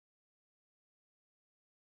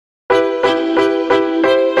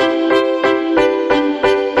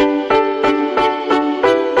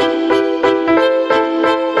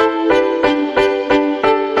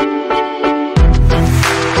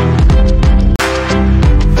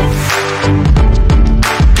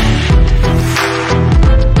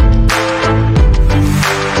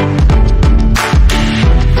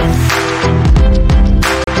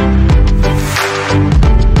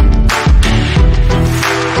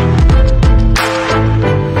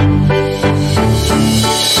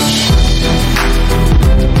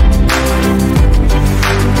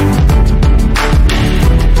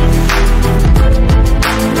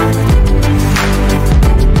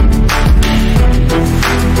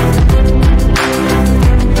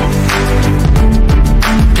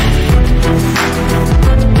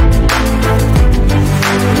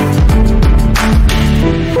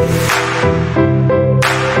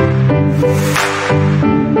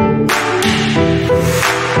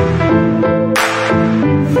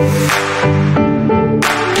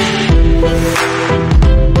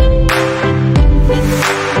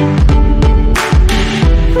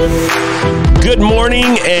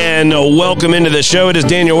and welcome into the show. It is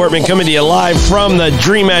Daniel Workman coming to you live from the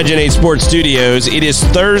Dreamagine Sports Studios. It is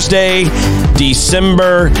Thursday,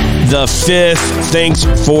 December the 5th. Thanks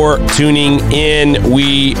for tuning in.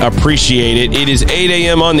 We appreciate it. It is 8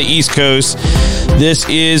 a.m. on the East Coast. This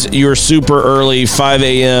is your super early 5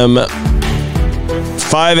 a.m.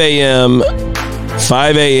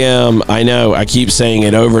 I know, I keep saying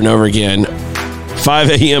it over and over again.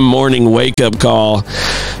 5 a.m. morning wake-up call.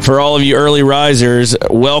 For all of you early risers,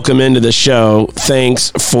 welcome into the show. Thanks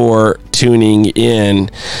for tuning in.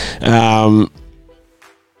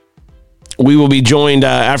 We will be joined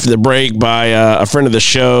after the break by a friend of the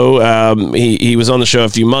show. He was on the show a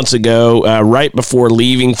few months ago, right before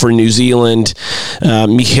leaving for New Zealand,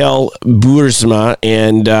 Michael Boersma,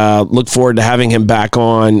 and look forward to having him back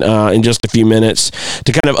on in just a few minutes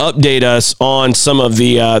to kind of update us on some of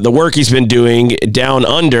the work he's been doing down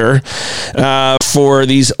under for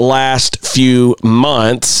these last few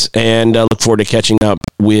months, and look forward to catching up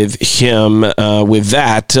with him with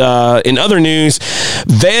that. In other news,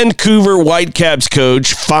 Vancouver Whitecaps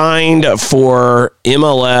coach fined for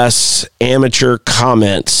MLS amateur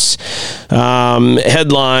comments.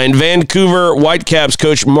 Headline, Vancouver Whitecaps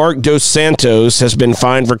coach Mark Dos Santos has been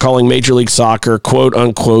fined for calling Major League Soccer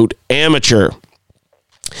quote-unquote amateur.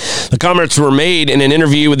 The comments were made in an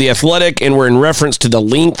interview with The Athletic and were in reference to the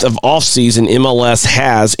length of offseason MLS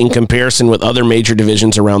has in comparison with other major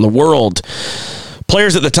divisions around the world.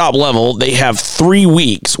 Players at the top level, they have 3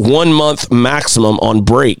 weeks, 1 month maximum on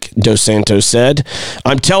break, Dos Santos said.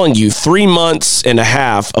 I'm telling you, 3 months and a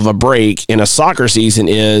half of a break in a soccer season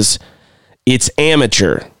it's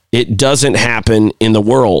amateur. It doesn't happen in the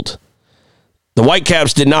world. The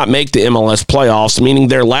Whitecaps did not make the MLS playoffs, meaning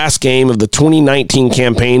their last game of the 2019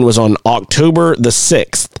 campaign was on October the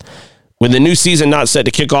 6th. With the new season not set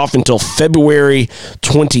to kick off until February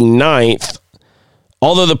 29th,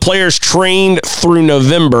 although the players trained through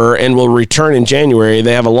November and will return in January,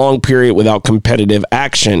 they have a long period without competitive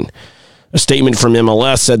action. A statement from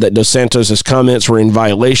MLS said that Dos Santos' comments were in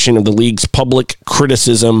violation of the league's public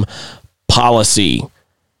criticism policy.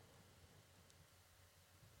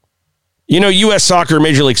 You know, U.S. soccer,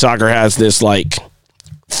 Major League Soccer has this, like,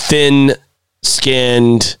 thin-skinned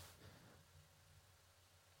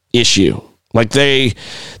issue. Like, they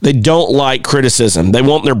don't like criticism. They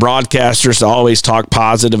want their broadcasters to always talk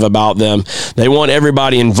positive about them. They want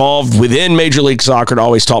everybody involved within Major League Soccer to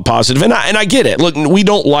always talk positive. And I get it. Look, we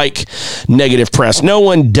don't like negative press. No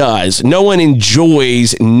one does. No one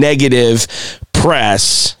enjoys negative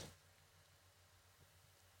press.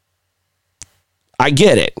 I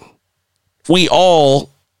get it. We all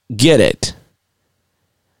get it.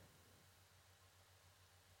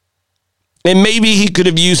 And maybe he could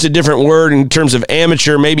have used a different word in terms of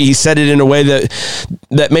amateur. Maybe he said it in a way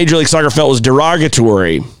that Major League Soccer felt was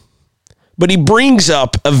derogatory. But he brings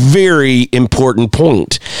up a very important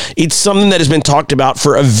point. It's something that has been talked about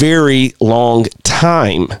for a very long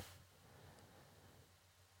time.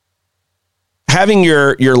 Having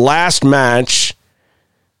your last match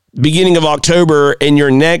beginning of October and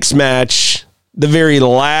your next match the very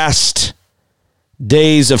last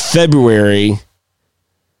days of February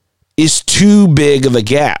is too big of a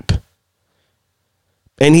gap.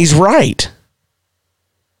 And he's right.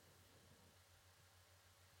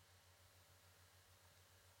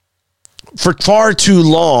 For far too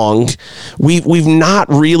long, we've not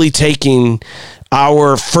really taken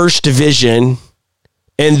our first division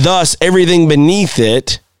and thus everything beneath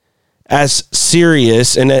it as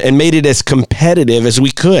serious and made it as competitive as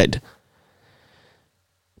we could.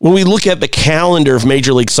 When we look at the calendar of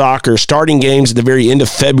Major League Soccer, starting games at the very end of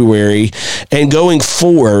February and going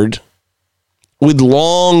forward with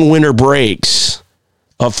long winter breaks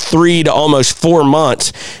of 3 to almost 4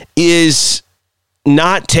 months is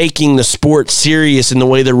not taking the sport serious in the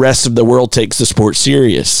way the rest of the world takes the sport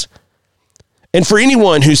serious. And for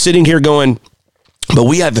anyone who's sitting here going, but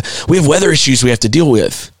we have weather issues we have to deal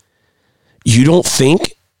with. You don't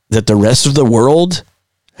think that the rest of the world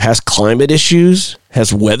has climate issues,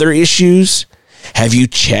 has weather issues? Have you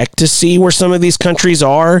checked to see where some of these countries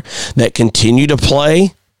are that continue to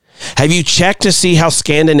play? Have you checked to see how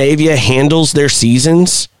Scandinavia handles their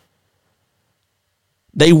seasons?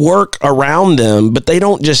 They work around them, but they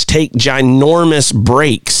don't just take ginormous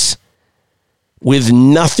breaks with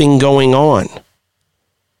nothing going on.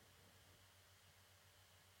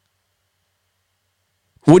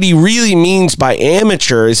 What he really means by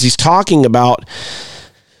amateur is he's talking about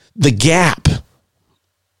the gap.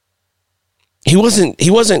 He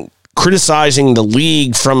wasn't criticizing the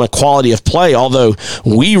league from a quality of play, although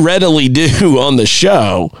we readily do on the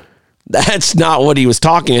show. That's not what he was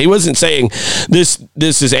talking. He wasn't saying this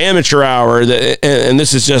is amateur hour and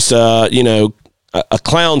this is just a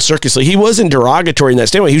clown circus league. He wasn't derogatory in that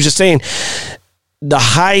statement. He was just saying the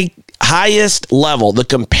highest level, the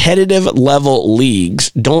competitive level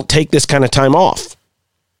leagues don't take this kind of time off.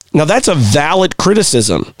 Now, that's a valid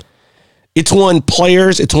criticism. It's one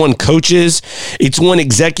players, it's one coaches, it's one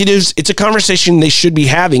executives. It's a conversation they should be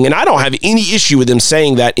having. And I don't have any issue with them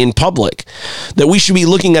saying that in public, that we should be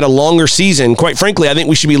looking at a longer season. Quite frankly, I think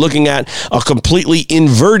we should be looking at a completely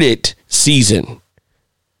inverted season.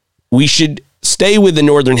 We should stay with the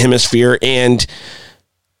Northern Hemisphere and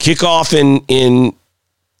kick off in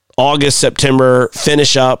August, September,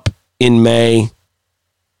 finish up in May.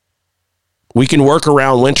 We can work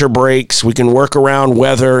around winter breaks. We can work around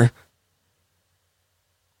weather.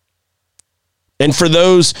 And for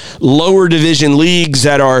those lower division leagues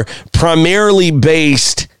that are primarily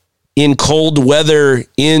based in cold weather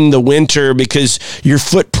in the winter because your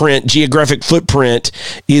geographic footprint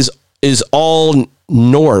is all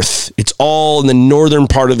north. It's all in the northern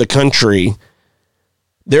part of the country.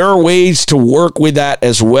 There are ways to work with that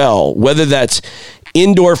as well, whether that's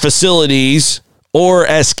indoor facilities or,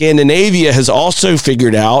 as Scandinavia has also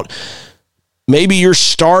figured out, maybe you're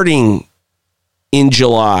starting in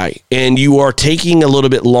July and you are taking a little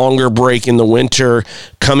bit longer break in the winter,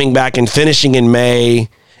 coming back and finishing in May,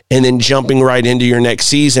 and then jumping right into your next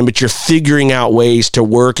season, but you're figuring out ways to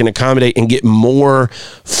work and accommodate and get more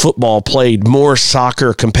football played, more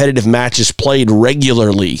soccer, competitive matches played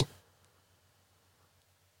regularly.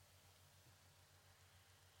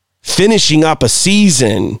 Finishing up a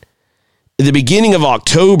season at the beginning of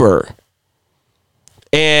October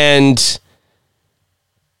and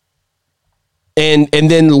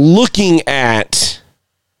then looking at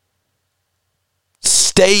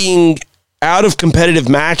staying out of competitive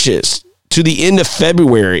matches to the end of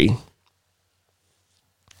February,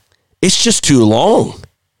 it's just too long.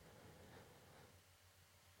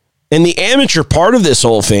 And the amateur part of this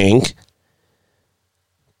whole thing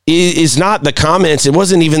is not the comments. It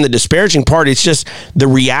wasn't even the disparaging part. It's just the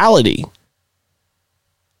reality.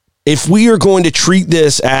 If we are going to treat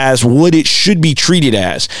this as what it should be treated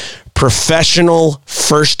as, professional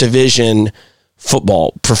first division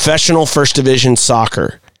football, professional first division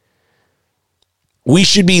soccer, we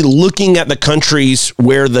should be looking at the countries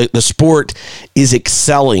where the sport is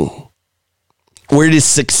excelling, where it is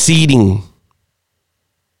succeeding.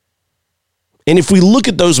 And if we look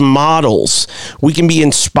at those models, we can be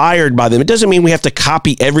inspired by them. It doesn't mean we have to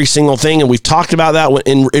copy every single thing. And we've talked about that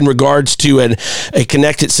in regards to a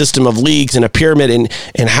connected system of leagues and a pyramid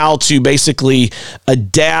and how to basically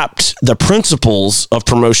adapt the principles of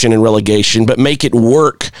promotion and relegation, but make it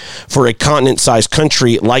work for a continent-sized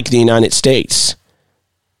country like the United States.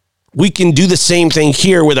 We can do the same thing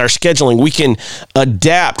here with our scheduling. We can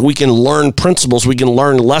adapt. We can learn principles. We can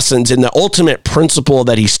learn lessons. And the ultimate principle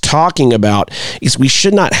that he's talking about is we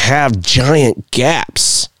should not have giant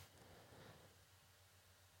gaps.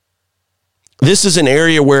 This is an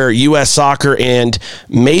area where U.S. soccer and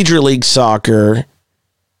Major League Soccer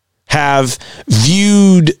have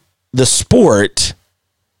viewed the sport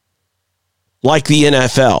like the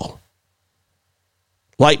NFL,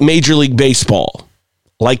 like Major League Baseball,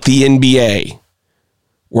 like the NBA.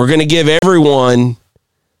 We're going to give everyone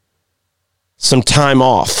some time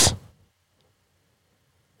off.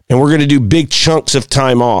 And we're going to do big chunks of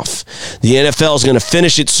time off. The NFL is going to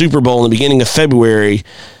finish its Super Bowl in the beginning of February,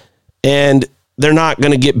 and they're not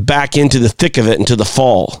going to get back into the thick of it until the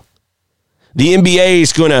fall. The NBA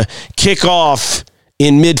is going to kick off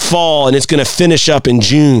in mid-fall, and it's going to finish up in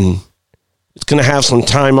June. It's going to have some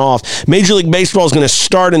time off. Major League Baseball is going to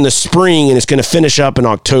start in the spring, and it's going to finish up in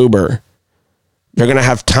October. They're going to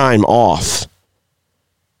have time off.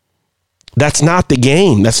 That's not the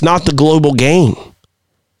game. That's not the global game.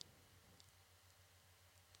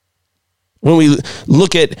 When we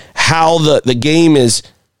look at how the game is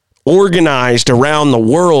organized around the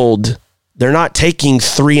world, they're not taking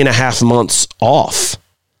 3.5 months off.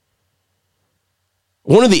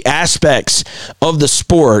 One of the aspects of the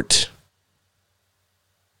sport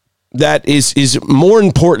that is more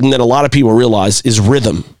important than a lot of people realize is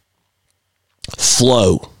rhythm,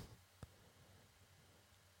 flow.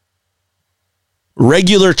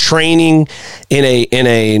 Regular training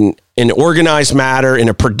in an organized manner, in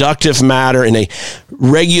a productive manner, in a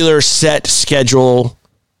regular set schedule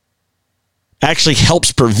actually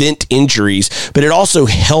helps prevent injuries, but it also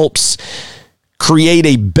helps create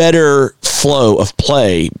a better flow of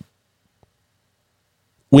play.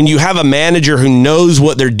 When you have a manager who knows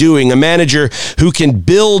what they're doing, a manager who can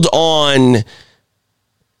build on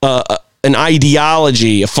an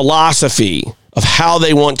ideology, a philosophy of how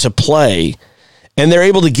they want to play, and they're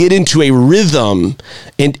able to get into a rhythm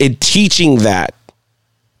and teaching that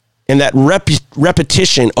and that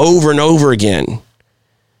repetition over and over again.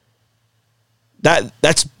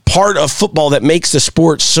 That's part of football that makes the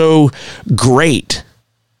sport so great.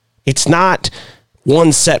 It's not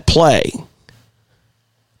one set play.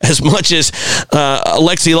 As much as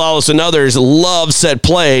Alexi Lawless and others love set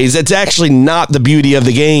plays, it's actually not the beauty of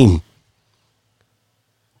the game.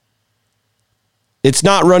 It's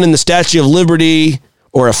not running the Statue of Liberty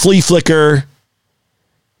or a flea flicker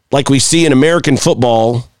like we see in American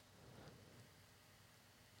football.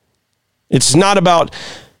 It's not about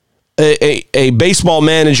a baseball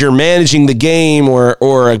manager managing the game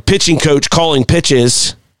or a pitching coach calling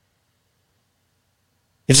pitches.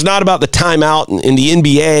 It's not about the timeout in the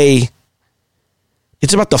NBA.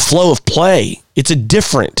 It's about the flow of play. It's a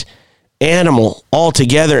different animal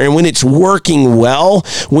altogether. And when it's working well,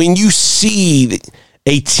 when you see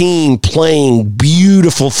a team playing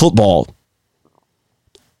beautiful football,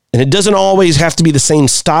 and it doesn't always have to be the same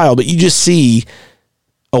style, but you just see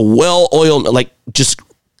a well-oiled, like just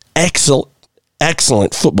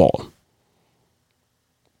excellent football.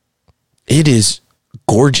 It is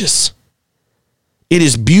gorgeous. It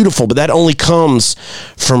is beautiful, but that only comes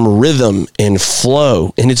from rhythm and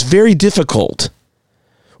flow. And it's very difficult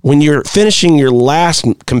when you're finishing your last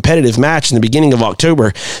competitive match in the beginning of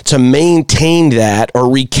October to maintain that or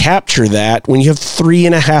recapture that when you have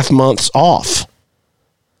 3.5 months off.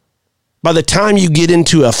 By the time you get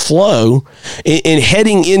into a flow and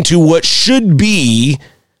heading into what should be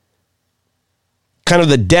kind of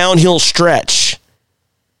the downhill stretch,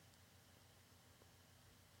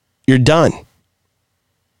 you're done.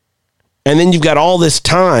 And then you've got all this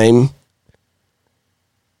time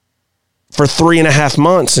for 3.5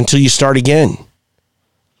 months until you start again.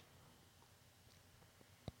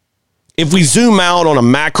 If we zoom out on a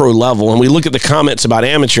macro level and we look at the comments about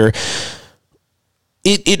amateur,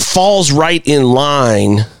 it falls right in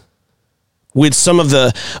line with some of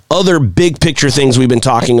the other big picture things we've been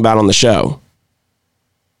talking about on the show.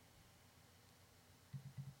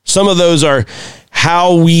 Some of those are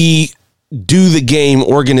how we do the game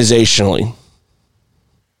organizationally.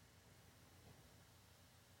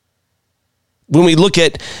 When we look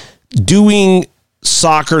at doing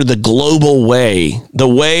soccer the global way, the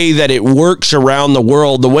way that it works around the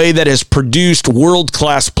world, the way that has produced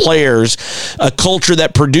world-class players, a culture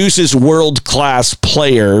that produces world-class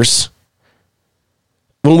players,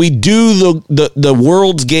 when we do the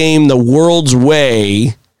world's game the world's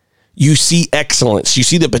way, you see excellence. You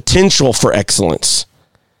see the potential for excellence.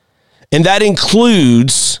 And that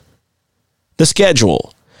includes the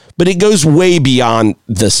schedule. But it goes way beyond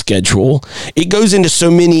the schedule. It goes into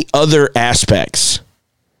so many other aspects.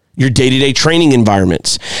 Your day-to-day training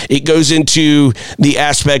environments. It goes into the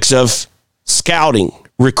aspects of scouting,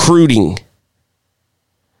 recruiting.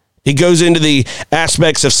 It goes into the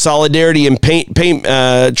aspects of solidarity and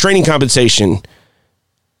training compensation.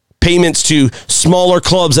 Payments to smaller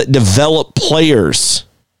clubs that develop players.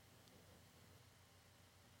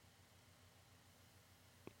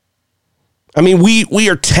 I mean, we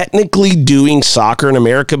are technically doing soccer in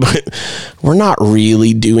America, but we're not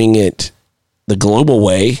really doing it the global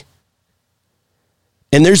way.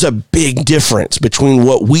 And there's a big difference between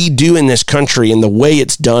what we do in this country and the way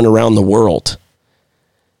it's done around the world.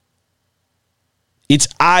 It's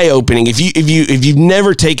eye-opening. If you've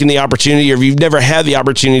never taken the opportunity or if you've never had the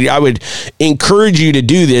opportunity, I would encourage you to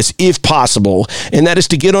do this if possible. And that is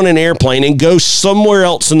to get on an airplane and go somewhere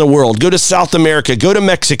else in the world. Go to South America. Go to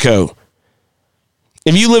Mexico.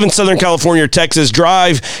 If you live in Southern California or Texas,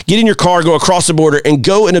 drive, get in your car, go across the border, and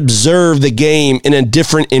go and observe the game in a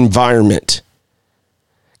different environment.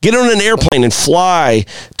 Get on an airplane and fly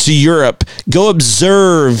to Europe. Go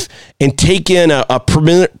observe and take in a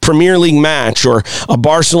Premier League match or a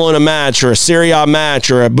Barcelona match or a Serie A match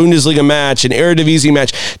or a Bundesliga match, an Eredivisie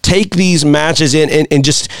match. Take these matches in and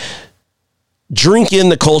just drink in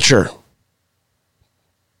the culture.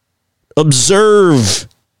 Observe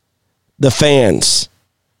the fans.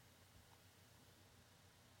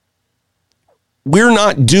 We're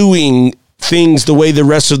not doing things the way the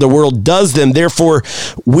rest of the world does them. Therefore,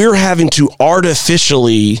 we're having to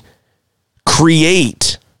artificially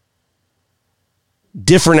create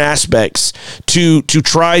different aspects to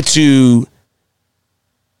try to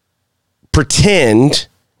pretend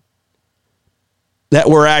that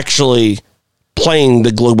we're actually playing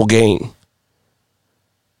the global game.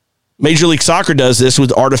 Major League Soccer does this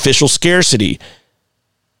with artificial scarcity.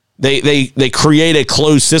 They create a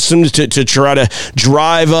closed system to try to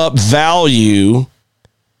drive up value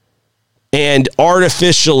and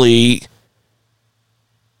artificially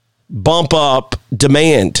bump up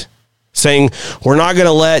demand, saying we're not going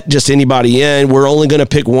to let just anybody in. We're only going to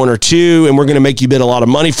pick one or two, and we're going to make you bid a lot of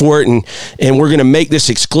money for it, and we're going to make this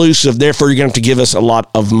exclusive. Therefore, you're going to have to give us a lot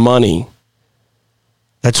of money.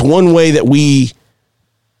 That's one way that we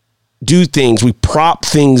do things. We prop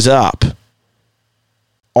things up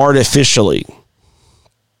artificially.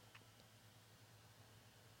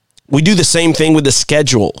 We do the same thing with the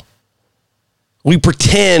schedule. We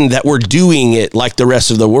pretend that we're doing it like the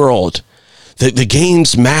rest of the world. The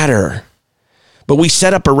games matter. But we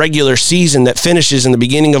set up a regular season that finishes in the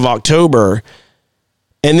beginning of October,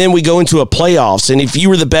 and then we go into a playoffs. And if you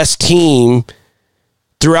were the best team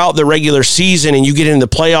throughout the regular season and you get into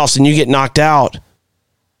the playoffs and you get knocked out,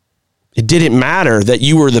 it didn't matter that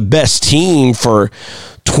you were the best team for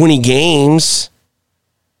 20 games.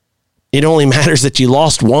 It only matters that you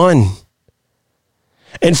lost one.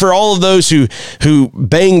 And for all of those who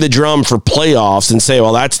bang the drum for playoffs and say,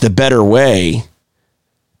 well, that's the better way,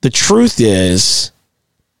 the truth is,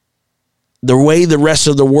 the way the rest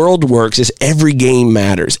of the world works is every game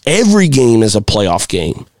matters. Every game is a playoff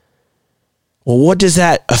game. Well, what does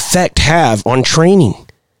that effect have on training?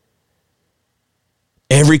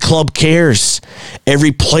 Every club cares.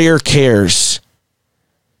 Every player cares.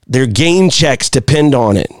 Their game checks depend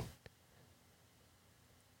on it.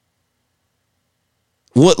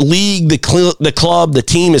 What league the club, the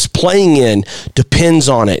team is playing in depends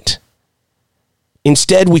on it.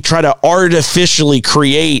 Instead, we try to artificially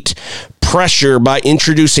create pressure by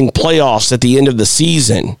introducing playoffs at the end of the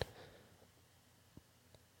season.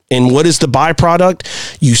 And what is the byproduct?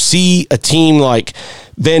 You see a team like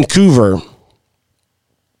Vancouver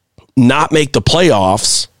not make the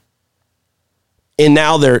playoffs, and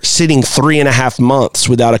now they're sitting 3.5 months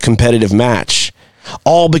without a competitive match.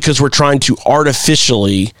 All because we're trying to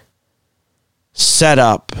artificially set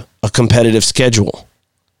up a competitive schedule.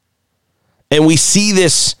 And we see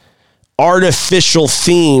this artificial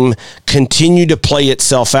theme continue to play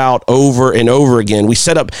itself out over and over again. We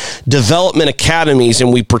set up development academies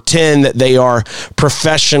and we pretend that they are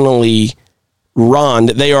professionally run,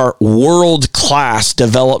 that they are world-class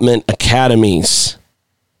development academies.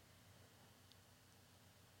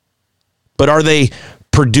 But are they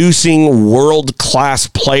producing world-class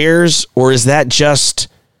players, or is that just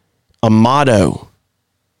a motto?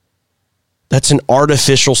 That's an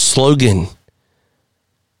artificial slogan.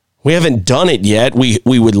 We haven't done it yet. We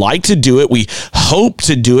would like to do it. We hope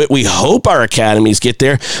to do it. We hope our academies get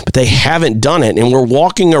there, but they haven't done it. And we're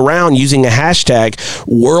walking around using a hashtag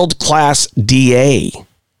world-class DA.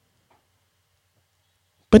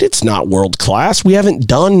 But it's not world-class. We haven't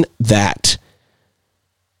done that.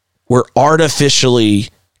 We're artificially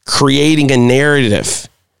creating a narrative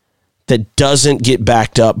that doesn't get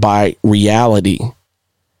backed up by reality.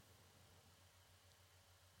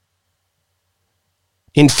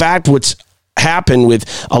 In fact, what's happened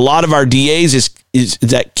with a lot of our DAs is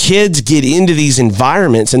that kids get into these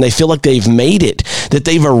environments and they feel like they've made it, that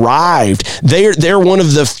they've arrived. They're one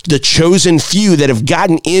of the chosen few that have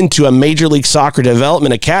gotten into a Major League Soccer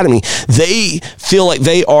development academy. They feel like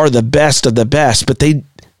they are the best of the best, but they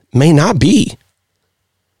may not be.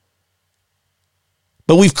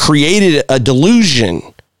 But we've created a delusion,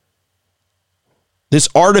 this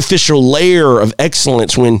artificial layer of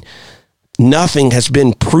excellence when nothing has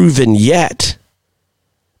been proven yet.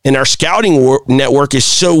 And our scouting network is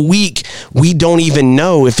so weak, we don't even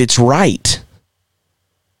know if it's right.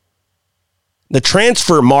 The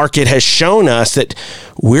transfer market has shown us that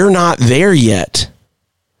we're not there yet.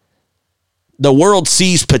 The world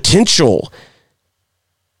sees potential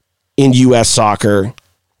in U.S. soccer.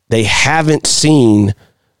 They haven't seen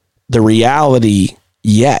the reality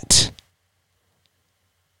yet.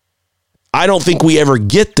 I don't think we ever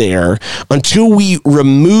get there until we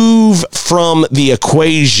remove from the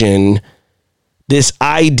equation this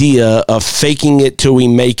idea of faking it till we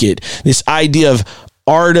make it, this idea of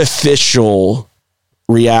artificial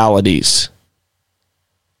realities.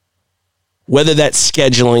 Whether that's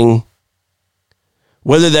scheduling,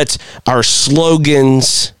 whether that's our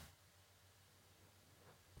slogans,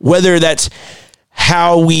 whether that's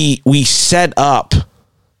how we set up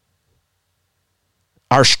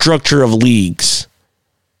our structure of leagues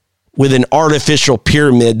with an artificial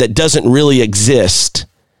pyramid that doesn't really exist.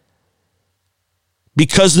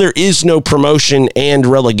 Because there is no promotion and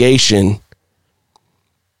relegation,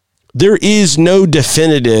 there is no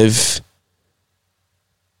definitive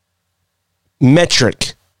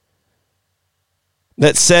metric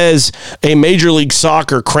that says a Major League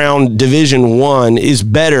Soccer crowned Division I is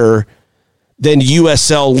better than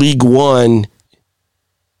USL League One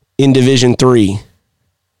in Division III.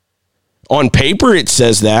 On paper, it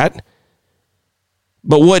says that.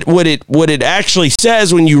 But what it actually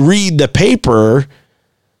says when you read the paper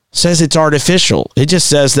says it's artificial. It just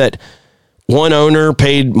says that one owner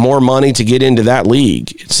paid more money to get into that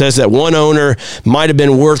league. It says that one owner might have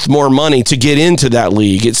been worth more money to get into that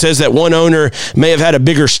league. It says that one owner may have had a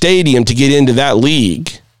bigger stadium to get into that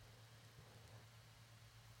league.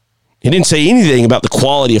 It didn't say anything about the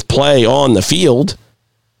quality of play on the field.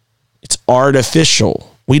 It's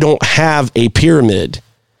artificial. We don't have a pyramid.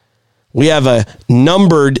 We have a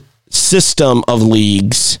numbered system of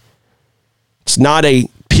leagues. It's not a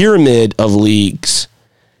pyramid of leagues,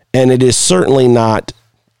 and it is certainly not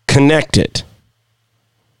connected.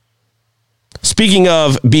 Speaking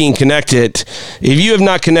of being connected, if you have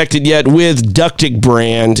not connected yet with Ductic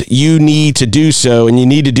Brand, you need to do so, and you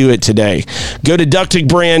need to do it today. Go to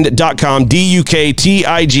ducticbrand.com,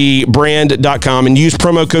 DUKTIG brand.com, and use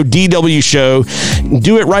promo code DWShow.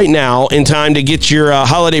 Do it right now in time to get your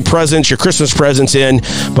holiday presents, your Christmas presents in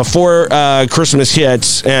before Christmas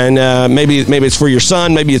hits. And maybe it's for your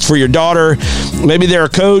son, maybe it's for your daughter, maybe they're a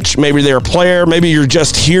coach, maybe they're a player, maybe you're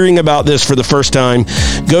just hearing about this for the first time.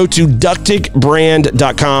 Go to ducticbrand.com.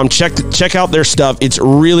 Check out their stuff. It's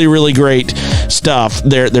really, really great stuff.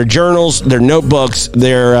 Their journals, their notebooks,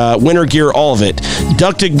 their winter gear, all of it.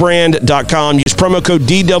 Ducticbrand.com. Use promo code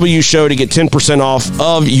DWShow to get 10% off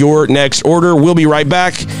of your next order. We'll be right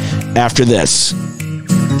back after this.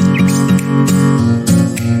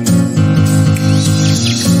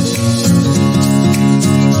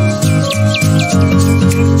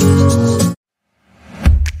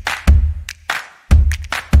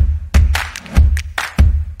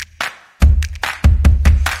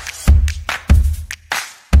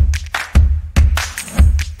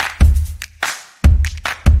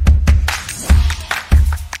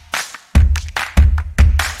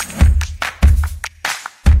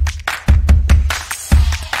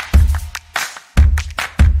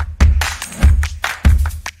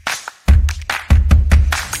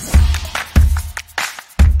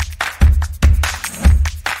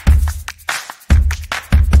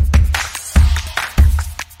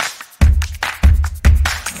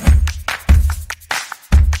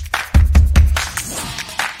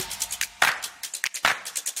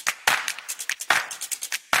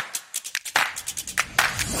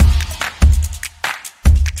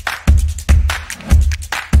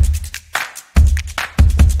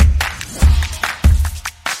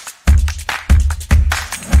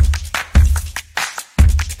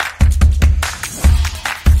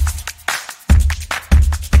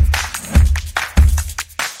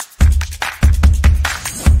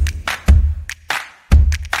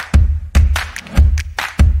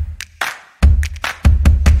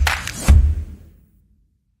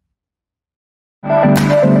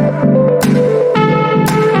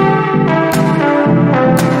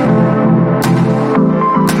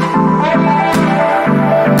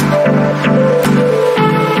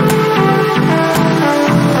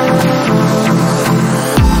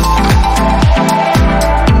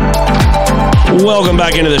 Welcome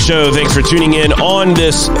back into the show. Thanks for tuning in on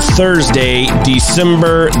this Thursday,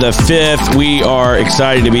 December the 5th. We are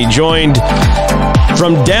excited to be joined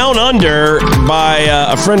from down under by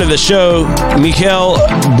a friend of the show, Michael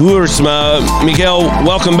Boersma. Michael,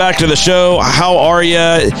 welcome back to the show. How are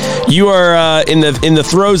you? You are in the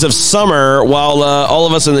throes of summer, while all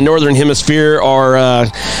of us in the Northern Hemisphere are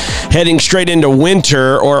heading straight into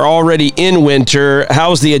winter or already in winter.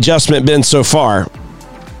 How's the adjustment been so far?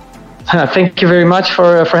 Thank you very much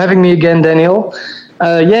for having me again, Daniel.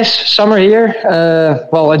 Yes, summer here.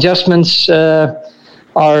 Adjustments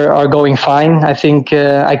are going fine. I think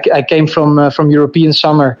I came from European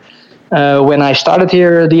summer when I started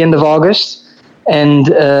here at the end of August, and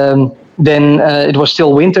then it was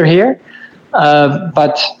still winter here,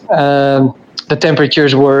 but the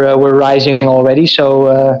temperatures were rising already.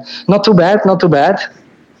 So not too bad.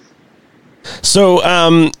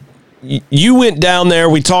 So. You went down there.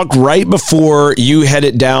 We talked right before you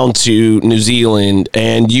headed down to New Zealand,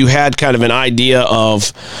 and you had kind of an idea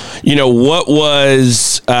of, what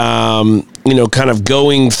was, kind of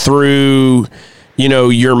going through,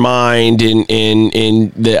 your mind and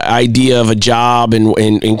the idea of a job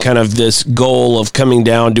and kind of this goal of coming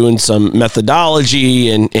down, doing some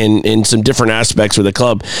methodology and some different aspects with the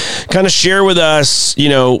club. Kind of share with us,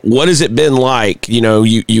 what has it been like?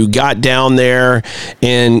 You got down there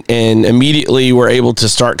and immediately were able to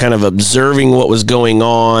start kind of observing what was going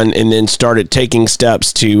on, and then started taking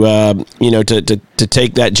steps to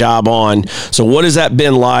take that job on. So what has that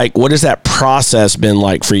been like? What has that process been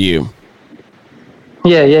like for you?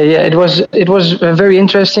 Yeah. It was very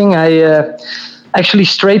interesting. I actually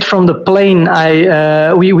straight from the plane.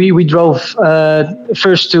 We drove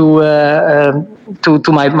first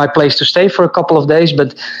to my place to stay for a couple of days,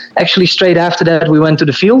 but actually straight after that we went to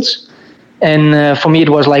the fields. And for me, it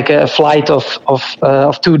was like a flight of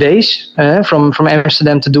 2 days from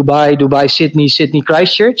Amsterdam to Dubai, Sydney,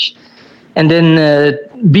 Christchurch, and then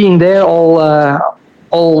being there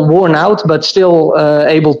all worn out, but still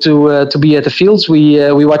able to be at the fields.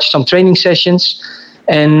 We watched some training sessions,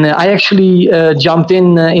 and I actually jumped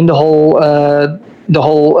in the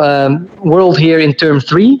whole world here in term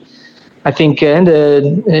 3. I think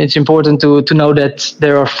it's important to know that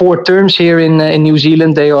there are 4 terms here in New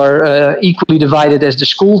Zealand. They are equally divided as the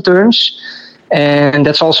school terms, and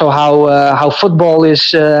that's also how football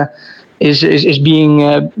is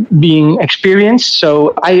being experienced.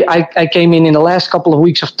 So I came in the last couple of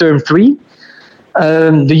weeks of term 3.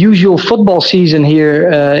 The usual football season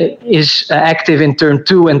here is active in term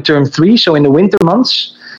 2 and term 3, so in the winter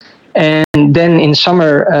months. And then in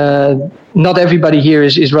summer, not everybody here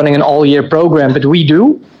is running an all-year program, but we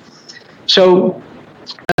do. So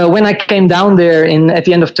when I came down there at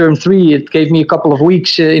the end of term 3, it gave me a couple of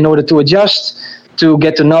weeks in order to adjust, to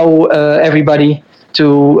get to know everybody,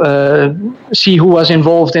 to see who was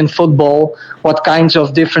involved in football, what kinds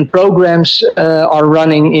of different programs are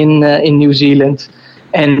running in New Zealand,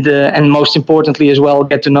 and most importantly as well,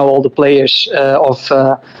 get to know all the players of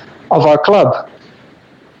our club.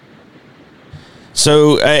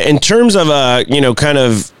 So, in terms of kind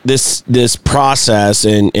of this process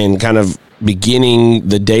and kind of beginning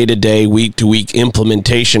the day-to-day, week-to-week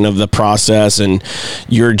implementation of the process and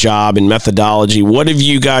your job and methodology, what have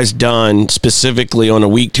you guys done specifically on a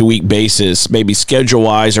week-to-week basis, maybe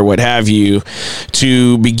schedule-wise or what have you,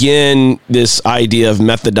 to begin this idea of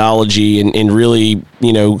methodology and really,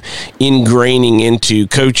 ingraining into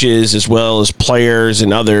coaches as well as players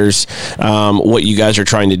and others what you guys are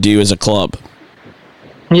trying to do as a club?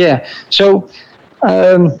 Yeah. So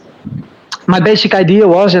my basic idea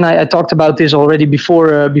was, and I talked about this already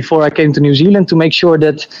before I came to New Zealand, to make sure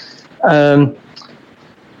that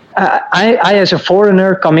I as a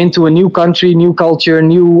foreigner come into a new country, new culture,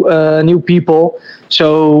 new people.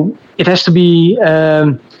 So it has to be.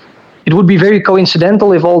 It would be very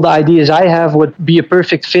coincidental if all the ideas I have would be a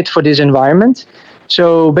perfect fit for this environment.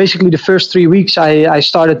 So basically the first 3 weeks I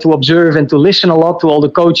started to observe and to listen a lot to all the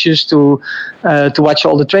coaches, to watch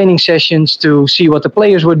all the training sessions, to see what the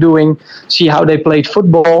players were doing, see how they played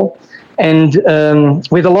football, and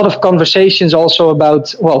with a lot of conversations also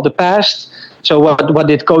about, the past. So what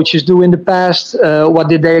did coaches do in the past? What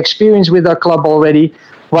did they experience with our club already?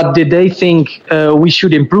 What did they think we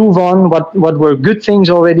should improve on? What were good things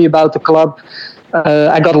already about the club?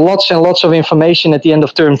 I got lots and lots of information at the end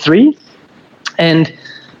of term 3. And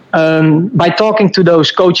by talking to those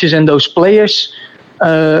coaches and those players,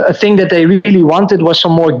 a thing that they really wanted was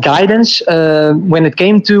some more guidance when it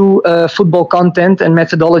came to football content and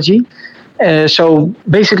methodology. So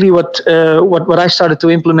basically what I started to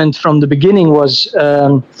implement from the beginning was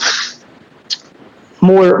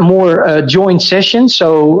more joint sessions.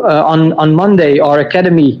 So on Monday, our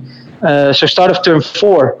academy, so start of term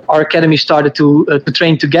 4, our academy started to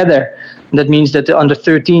train together. That means that the under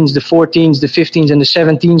 13s, the 14s, the 15s, and the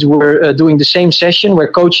 17s were doing the same session where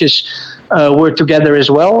coaches were together as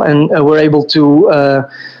well, and were able to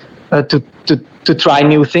try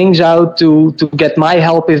new things out, to get my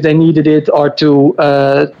help if they needed it, or to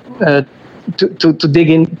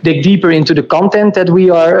dig deeper into the content that we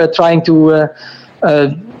are trying to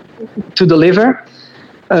deliver.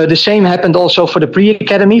 The same happened also for the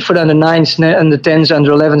pre-academy, for the under 9s, under 10s,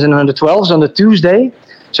 under 11s, and under 12s on the Tuesday.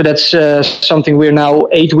 So that's something we're now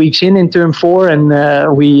 8 weeks in term 4, and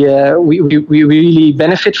we really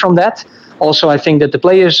benefit from that. Also, I think that the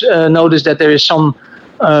players notice that there is some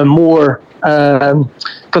more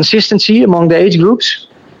consistency among the age groups.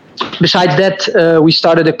 Besides that, we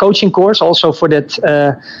started a coaching course also for that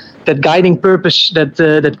guiding purpose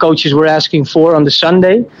that coaches were asking for on the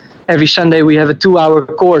Sunday. Every Sunday we have a 2-hour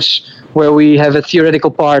course where we have a theoretical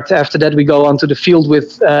part. After that, we go onto the field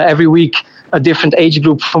with every week a different age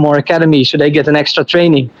group from our academy, so they get an extra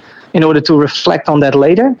training in order to reflect on that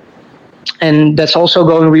later. And that's also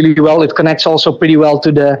going really well. It connects also pretty well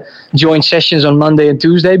to the joint sessions on Monday and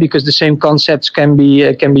Tuesday, because the same concepts can be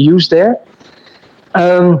used there.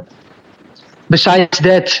 Besides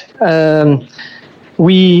that,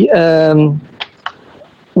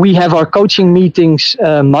 we have our coaching meetings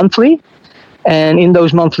monthly. And in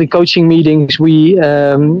those monthly coaching meetings, we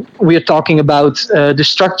are talking about the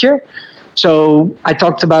structure. So I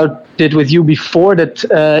talked about it with you before, that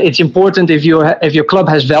it's important if your club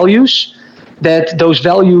has values, that those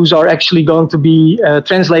values are actually going to be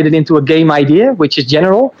translated into a game idea, which is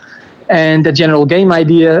general. And the general game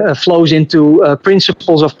idea flows into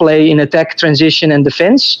principles of play in attack, transition, and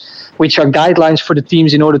defense, which are guidelines for the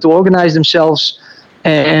teams in order to organize themselves.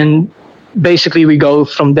 And basically we go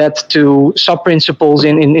from that to sub-principles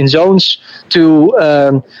in zones to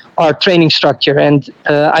our training structure. And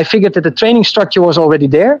I figured that the training structure was already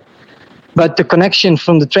there, but the connection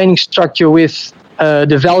from the training structure with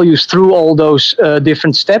the values through all those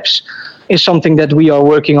different steps is something that we are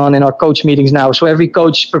working on in our coach meetings now. So every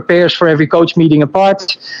coach prepares for every coach meeting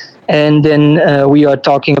apart, and then we are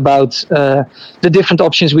talking about the different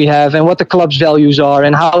options we have and what the club's values are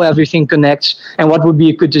and how everything connects and what would be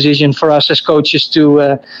a good decision for us as coaches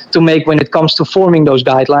to make when it comes to forming those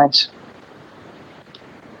guidelines.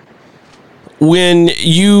 When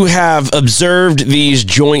you have observed these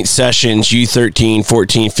joint sessions, U13,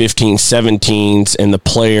 14, 15, 17s, and the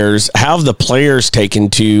players, how have the players taken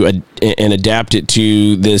to and adapted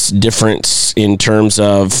to this difference in terms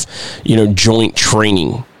of, joint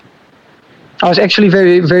training? It was actually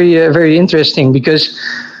very, very, very interesting, because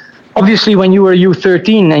obviously when you were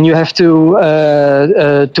U13 and you have to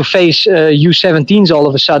face U17s all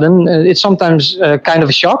of a sudden, it's sometimes kind of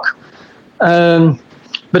a shock.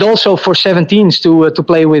 But also for 17s to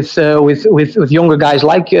play with younger guys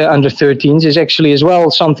like under 13s is actually as well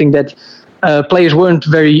something that players weren't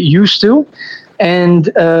very used to. And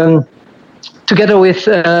together with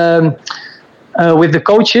the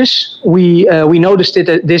coaches, we noticed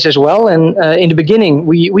this as well. And in the beginning,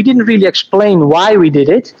 we didn't really explain why we did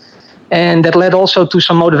it. And that led also to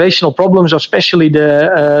some motivational problems, especially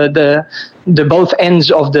the both ends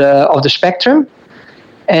of the spectrum.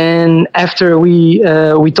 And after we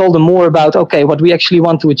told them more about, okay, what we actually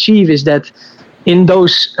want to achieve is that in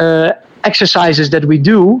those exercises that we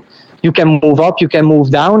do, you can move up, you can move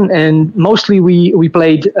down. And mostly we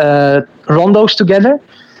played rondos together.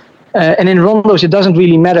 And in rondos, it doesn't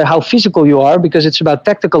really matter how physical you are, because it's about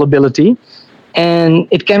tactical ability. And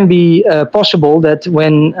it can be possible that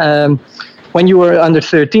when you were under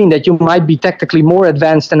 13, that you might be tactically more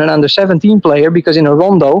advanced than an under 17 player, because in a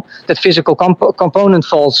rondo, that physical component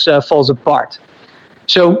falls apart.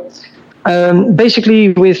 So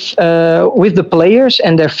basically with the players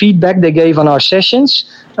and their feedback they gave on our sessions,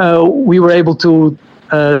 we were able to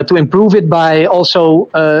improve it by also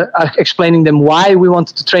explaining them why we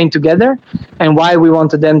wanted to train together and why we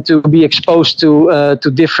wanted them to be exposed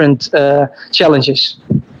to different challenges.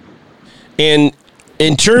 And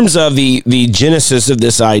in terms of the genesis of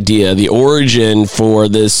this idea, the origin for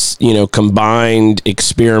this, combined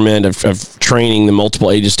experiment of training the multiple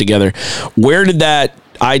ages together, where did that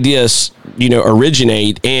idea,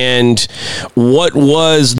 originate, and what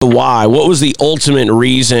was the why? What was the ultimate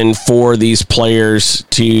reason for these players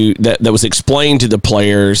that was explained to the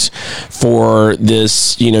players for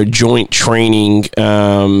this, joint training,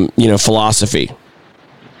 philosophy?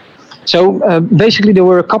 So basically, there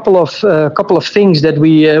were a couple of things that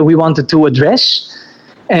we wanted to address,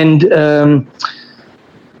 and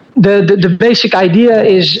the basic idea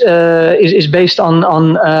is based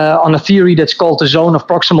on a theory that's called the zone of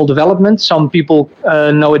proximal development. Some people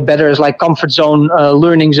know it better as like comfort zone,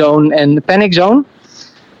 learning zone, and panic zone.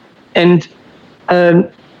 And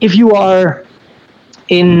if you are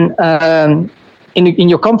in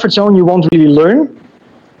your comfort zone, you won't really learn.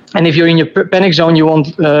 And if you're in your panic zone, you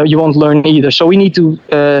won't learn either. So we need to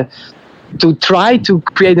try to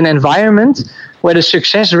create an environment where the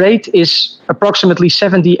success rate is approximately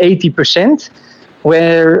 70-80%,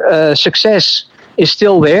 where success is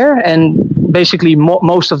still there and basically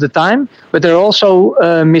most of the time, but there are also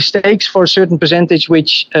mistakes for a certain percentage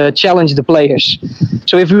which challenge the players.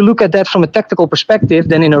 So if we look at that from a tactical perspective,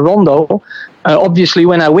 then in a rondo, obviously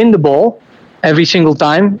when I win the ball every single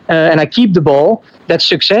time and I keep the ball, that's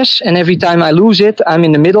success. And every time I lose it, I'm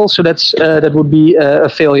in the middle, so that would be a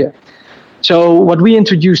failure. So what we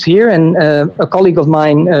introduced here, and a colleague of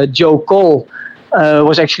mine, Joe Cole,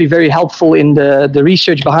 was actually very helpful in the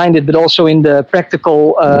research behind it, but also in the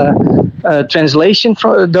practical translation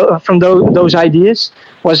from those ideas,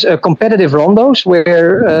 was competitive rondos,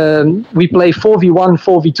 where we play 4v1,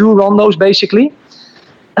 4v2 rondos, basically.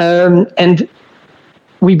 And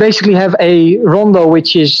we basically have a rondo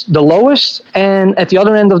which is the lowest, and at the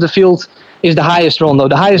other end of the field is the highest rondo.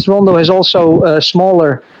 The highest rondo has also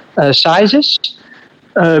smaller sizes,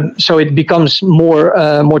 so it becomes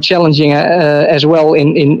more challenging as well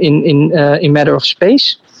in matter of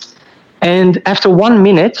space. And after 1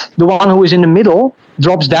 minute, the one who is in the middle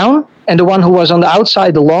drops down, and the one who was on the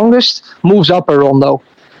outside the longest moves up a rondo.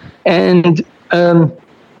 And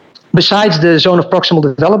besides the zone of proximal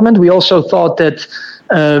development, we also thought that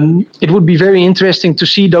it would be very interesting to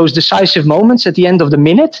see those decisive moments at the end of the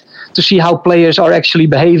minute, to see how players are actually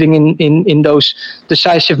behaving in those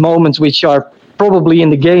decisive moments, which are probably in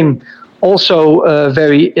the game also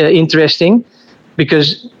very interesting,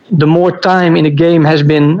 because the more time in a game has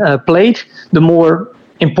been played, the more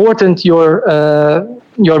important your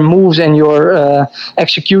moves and your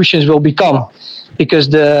executions will become, because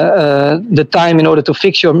the time in order to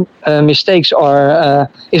fix your mistakes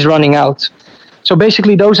is running out. So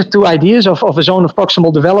basically, those are two ideas of a zone of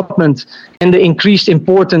proximal development and the increased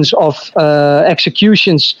importance of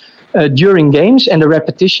executions during games and the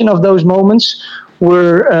repetition of those moments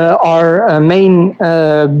were our main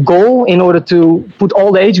goal in order to put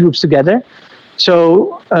all the age groups together.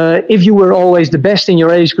 So if you were always the best in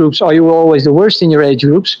your age groups or you were always the worst in your age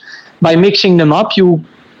groups, by mixing them up, you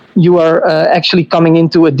are actually coming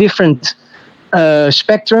into a different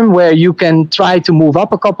spectrum where you can try to move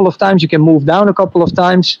up a couple of times, you can move down a couple of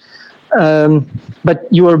times, but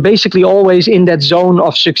you are basically always in that zone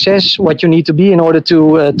of success, what you need to be in order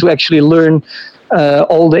to actually learn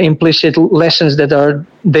all the implicit lessons that are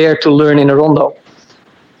there to learn in a rondo.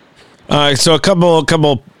 So a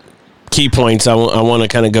couple key points I want to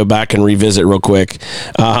kind of go back and revisit real quick.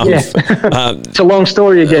 It's a long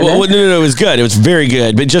story again. Well, no, it was good. It was very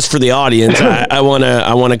good. But just for the audience, I want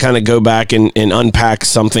to kind of go back and unpack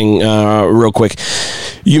something real quick.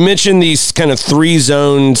 You mentioned these kind of three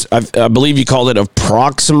zones. I believe you called it of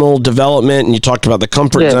proximal development, and you talked about the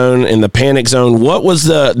comfort zone and the panic zone. What was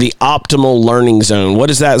the optimal learning zone? What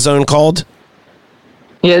is that zone called?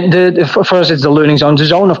 Yeah, for us it's the learning zone, the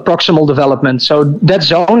zone of proximal development. So that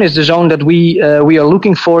zone is the zone that we are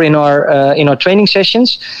looking for in our training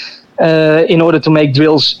sessions, in order to make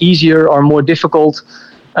drills easier or more difficult,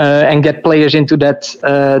 and get players into that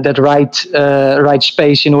right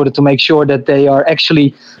space in order to make sure that they are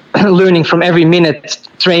actually learning from every minute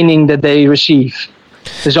training that they receive.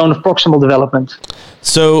 The zone of proximal development.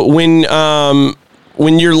 So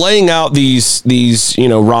when you're laying out these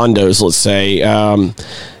rondos, let's say,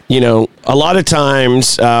 a lot of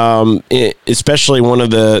times, especially one of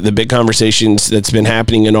the big conversations that's been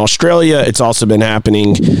happening in Australia, it's also been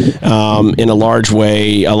happening in a large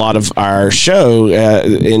way. A lot of our show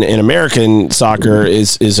in American soccer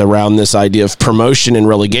is around this idea of promotion and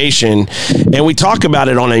relegation, and we talk about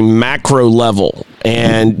it on a macro level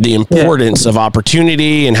and the importance of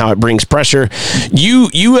opportunity and how it brings pressure.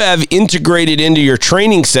 You have integrated into your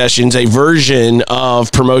training sessions a version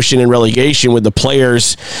of promotion and relegation, with the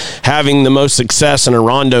players having the most success in a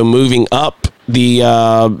rondo moving up the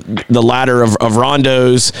ladder of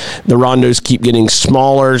rondos. The rondos keep getting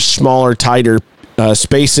smaller, tighter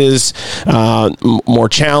spaces, more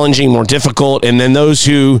challenging, more difficult, and then those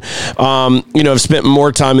who have spent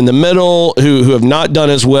more time in the middle, who have not done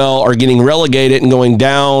as well, are getting relegated and going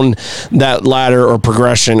down that ladder or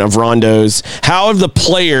progression of rondos. How have the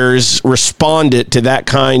players responded to that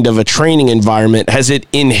kind of a training environment? Has it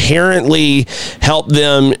inherently helped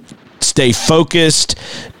them stay focused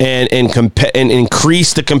and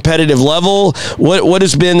increase the competitive level? What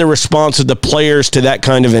has been the response of the players to that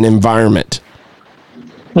kind of an environment?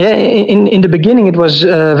 Yeah, in the beginning it was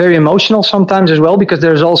very emotional sometimes as well, because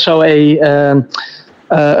there's also a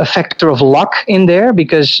factor of luck in there,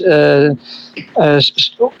 because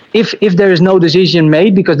if there is no decision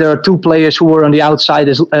made because there are two players who were on the outside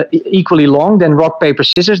as equally long, then rock paper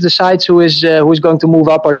scissors decides who is going to move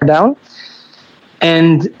up or down.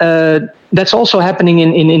 And that's also happening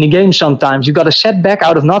in a game sometimes. You got a setback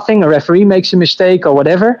out of nothing, a referee makes a mistake or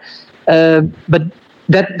whatever, but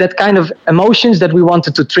that kind of emotions that we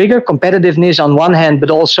wanted to trigger, competitiveness on one hand, but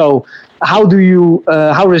also how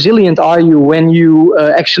resilient are you when you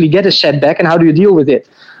actually get a setback, and how do you deal with it?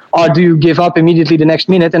 Or do you give up immediately the next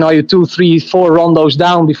minute, and are you 2, 3, 4 rondos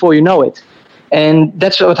down before you know it? And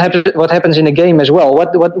that's what happens in a game as well.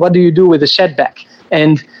 What do you do with a setback?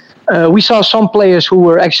 And we saw some players who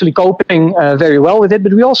were actually coping very well with it,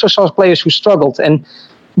 but we also saw players who struggled. And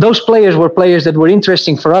those players were players that were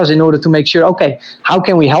interesting for us in order to make sure, okay, how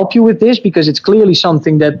can we help you with this? Because it's clearly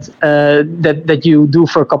something that you do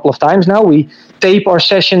for a couple of times now. We tape our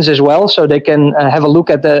sessions as well, so they can have a look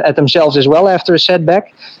at themselves as well after a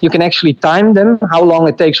setback. You can actually time them, how long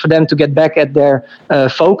it takes for them to get back at their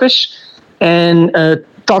focus. And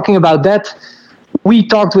talking about that, we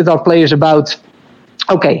talked with our players about,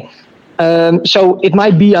 okay, so it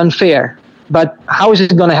might be unfair, but how is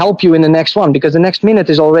it going to help you in the next one? Because the next minute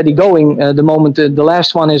is already going the moment the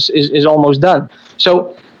last one is almost done.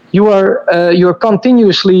 So you're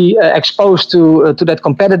continuously exposed to that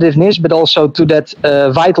competitiveness, but also to that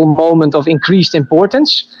vital moment of increased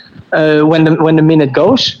importance when the minute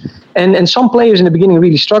goes. And some players in the beginning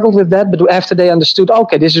really struggled with that, but after they understood,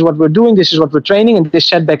 okay, this is what we're doing, this is what we're training, and this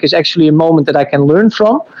setback is actually a moment that I can learn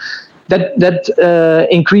from. That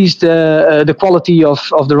increased the quality of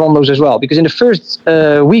the rondos as well. Because in the first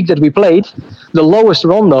week that we played, the lowest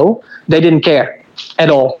rondo, they didn't care at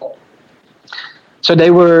all. So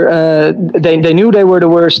they were they knew they were the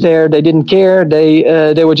worst there. They didn't care.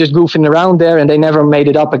 They were just goofing around there, and they never made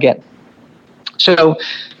it up again. So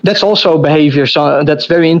that's also behavior. So that's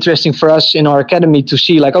very interesting for us in our academy to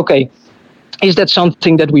see, like, okay, is that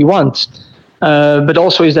something that we want? But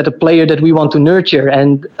also, is that a player that we want to nurture?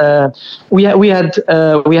 And we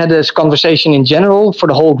had this conversation in general for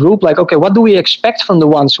the whole group. Like, okay, what do we expect from the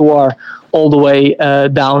ones who are all the way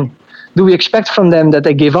down? Do we expect from them that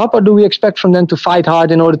they give up, or do we expect from them to fight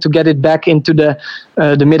hard in order to get it back into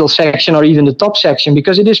the middle section or even the top section?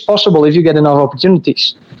 Because it is possible if you get enough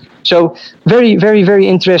opportunities. So very, very, very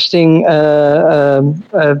interesting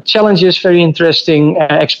challenges, very interesting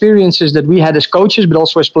experiences that we had as coaches, but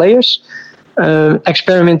also as players,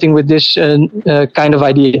 experimenting with this kind of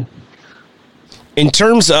idea. In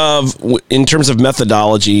terms of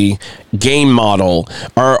methodology, game model,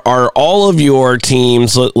 are all of your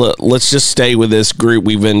teams, let's just stay with this group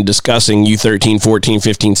we've been discussing, U13, 14,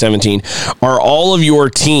 15, 17, are all of your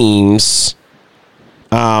teams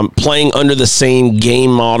playing under the same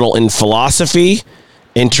game model and philosophy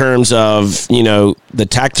in terms of, the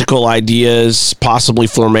tactical ideas, possibly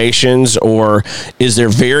formations, or is there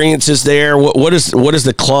variances there? What is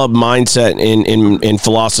the club mindset in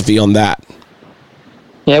philosophy on that?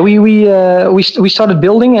 Yeah, we started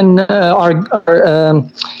building, and our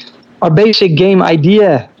basic game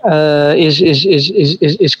idea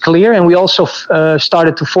is clear, and we also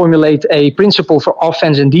started to formulate a principle for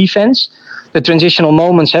offense and defense. The transitional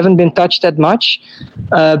moments haven't been touched that much,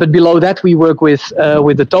 but below that we work with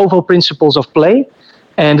the TOVO principles of play,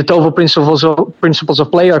 and the TOVO principles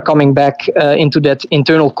of play are coming back into that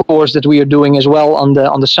internal course that we are doing as well on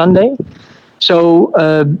the Sunday. So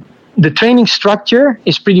the training structure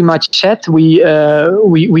is pretty much set. We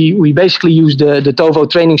basically use the TOVO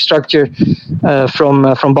training structure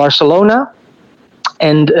from Barcelona,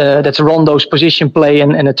 and that's a rondos, position play,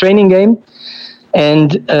 and a training game.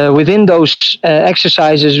 And within those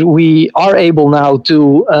exercises, we are able now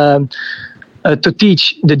to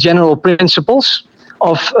teach the general principles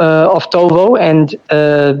of TOVO, and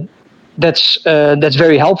that's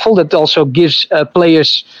very helpful. That also gives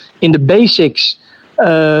players in the basics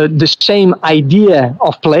the same idea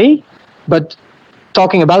of play. But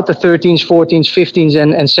talking about the 13s, 14s, 15s,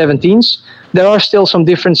 and 17s, there are still some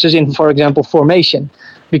differences in, for example, formation.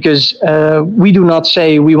 Because we do not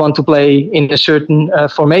say we want to play in a certain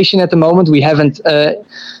formation at the moment. We haven't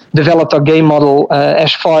developed our game model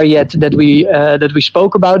as far yet that we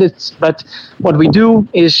spoke about it. But what we do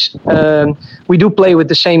is we do play with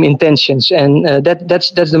the same intentions, and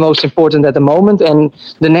that's the most important at the moment. And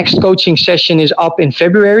the next coaching session is up in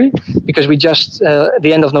February, because we just at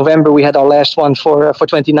the end of November we had our last one for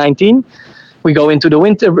 2019. We go into the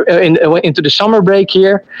winter, into the summer break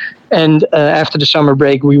here, and after the summer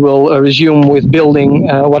break, we will resume with building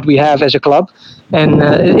what we have as a club. And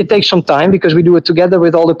it takes some time because we do it together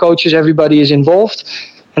with all the coaches. Everybody is involved,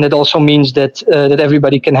 and it also means that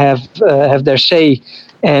everybody can have their say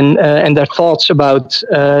and their thoughts about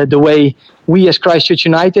the way we, as Christchurch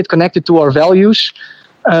United, connected to our values,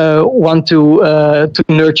 want to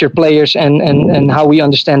nurture players and how we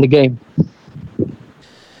understand the game.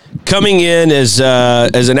 Coming in as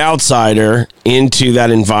an outsider into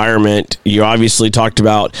that environment, you obviously talked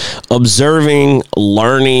about observing,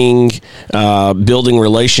 learning, building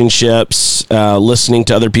relationships, listening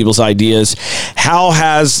to other people's ideas. How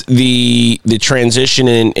has the transition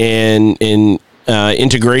and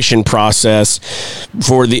integration process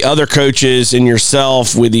for the other coaches and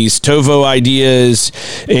yourself with these TOVO ideas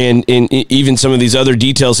and even some of these other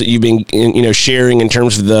details that you've been sharing in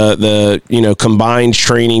terms of the combined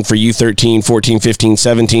training for U13, 14, 15,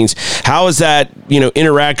 17s? How has that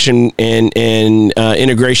interaction and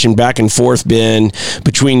integration back and forth been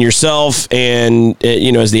between yourself and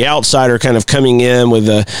as the outsider kind of coming in with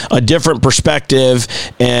a different perspective,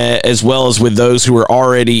 as well as with those who are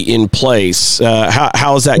already in place?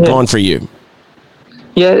 How has that gone for you?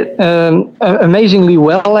 Yeah, amazingly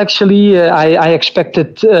well, actually. I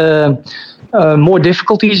expected more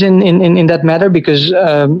difficulties in that matter, because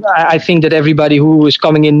I think that everybody who is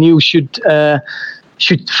coming in new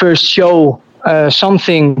should first show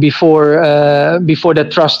something before that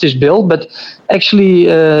trust is built. But actually,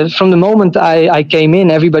 from the moment I came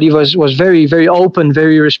in, everybody was very, very open,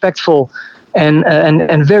 very respectful,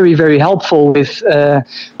 and very, very helpful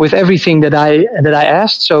with everything that I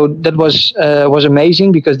asked. So that was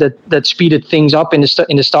amazing, because that speeded things up in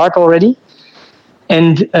the start already.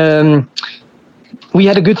 And we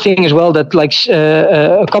had a good thing as well, that like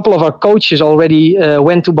a couple of our coaches already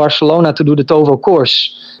went to Barcelona to do the TOEFL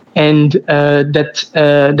course. And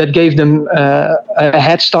that gave them a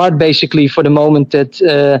head start, basically, for the moment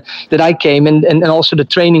that I came, and also the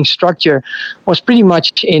training structure was pretty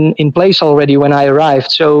much in place already when I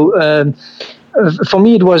arrived. So for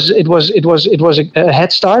me, it was a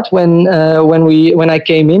head start when I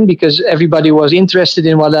came in, because everybody was interested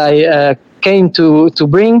in what I came to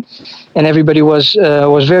bring, and everybody was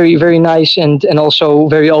very, very nice and also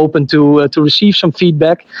very open to receive some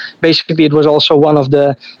feedback. Basically, it was also one of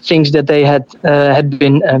the things that they had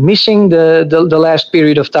been missing the last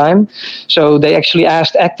period of time. So they actually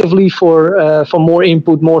asked actively for more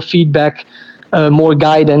input, more feedback, more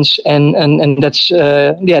guidance, and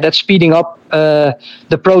that's speeding up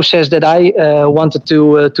the process that I wanted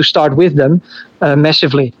to start with them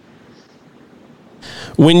massively.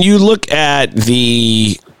 When you look at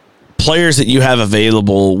the players that you have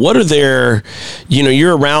available, what are their,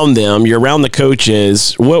 you're around them, you're around the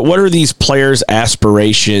coaches. What are these players'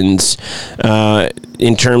 aspirations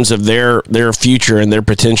in terms of their future and their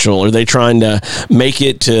potential? Are they trying to make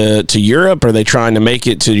it to Europe? Are they trying to make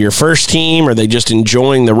it to your first team? Are they just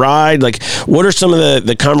enjoying the ride? Like, what are some of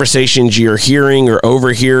the conversations you're hearing or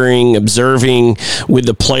overhearing, observing with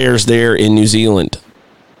the players there in New Zealand?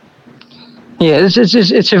 Yeah,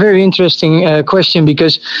 it's a very interesting question,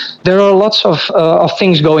 because there are lots of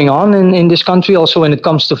things going on in this country. Also, when it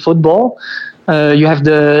comes to football, you have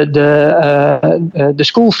the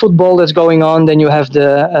school football that's going on. Then you have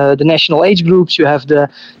the national age groups. You have the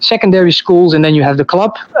secondary schools, and then you have the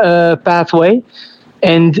club pathway.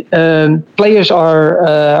 And players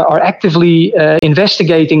are actively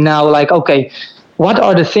investigating now. Like, okay, what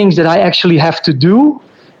are the things that I actually have to do?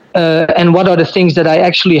 And what are the things that I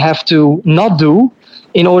actually have to not do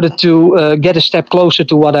in order to get a step closer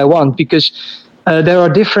to what I want? Because there are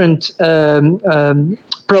different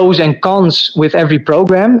pros and cons with every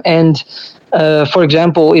program. And for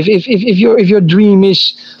example, if your dream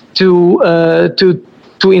is to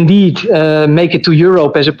indeed make it to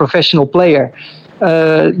Europe as a professional player,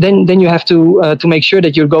 then you have to make sure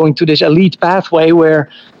that you're going to this elite pathway where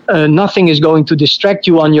nothing is going to distract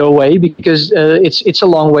you on your way, because it's a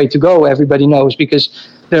long way to go. Everybody knows, because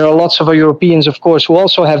there are lots of Europeans, of course, who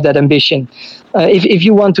also have that ambition. If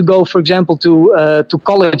you want to go, for example, to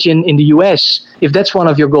college in the US, if that's one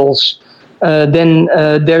of your goals, then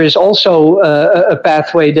there is also a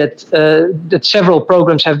pathway that several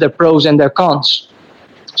programs have their pros and their cons.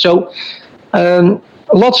 So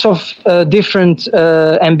lots of different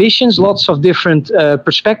ambitions, lots of different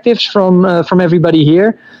perspectives from everybody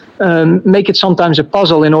here. Make it sometimes a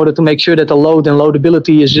puzzle in order to make sure that the load and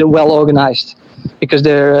loadability is well organized, because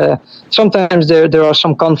sometimes there are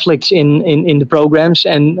some conflicts in the programs,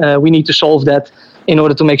 and we need to solve that in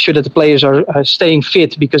order to make sure that the players are staying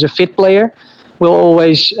fit, because a fit player will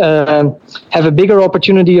always have a bigger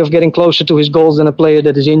opportunity of getting closer to his goals than a player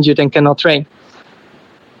that is injured and cannot train.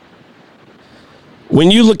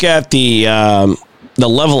 When you look at the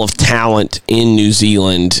level of talent in New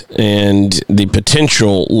Zealand and the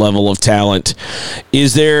potential level of talent,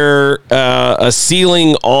 is there a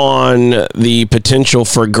ceiling on the potential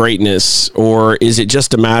for greatness, or is it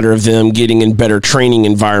just a matter of them getting in better training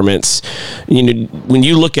environments? When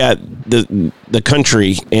you look at the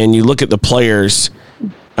country and you look at the players,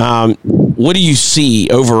 what do you see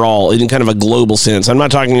overall in kind of a global sense? I'm not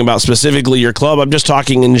talking about specifically your club. I'm just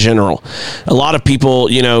talking in general. A lot of people,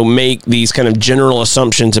 make these kind of general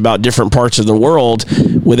assumptions about different parts of the world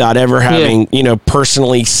without ever having,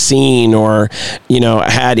 personally seen or,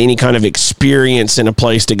 had any kind of experience in a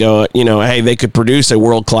place to go, hey, they could produce a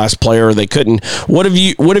world-class player or they couldn't. What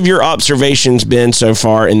have your observations been so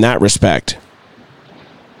far in that respect?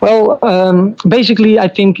 Well, basically, I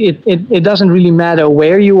think it doesn't really matter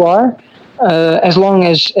where you are, as long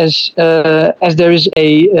as there is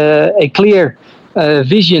a clear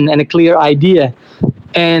vision and a clear idea,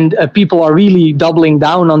 and people are really doubling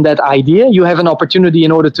down on that idea. You have an opportunity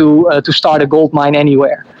in order to start a gold mine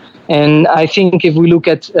anywhere. And I think if we look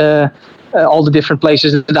at all the different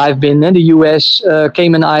places that I've been in, the US,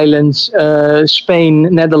 Cayman Islands,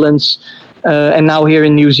 Spain, Netherlands, and now here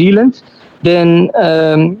in New Zealand, then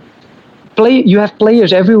you have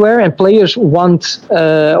players everywhere, and players want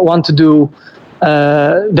to do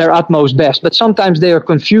their utmost best. But sometimes they are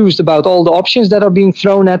confused about all the options that are being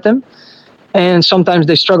thrown at them, and sometimes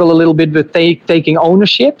they struggle a little bit with taking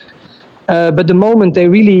ownership. But the moment they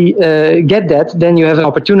really get that, then you have an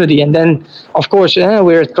opportunity. And then, of course,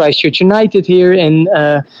 we're at Christchurch United here, and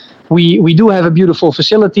we do have a beautiful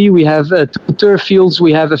facility. We have 2 turf fields.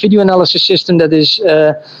 We have a video analysis system that is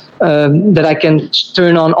that I can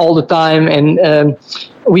turn on all the time, and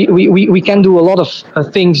we can do a lot of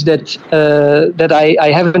things that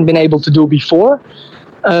I haven't been able to do before.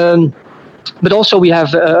 But also we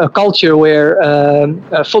have a culture where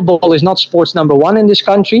football is not sports number one in this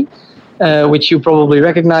country, which you probably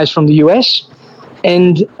recognize from the US.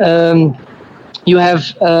 And you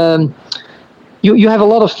have a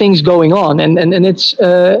lot of things going on, and it's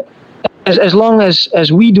as long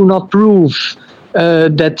as we do not prove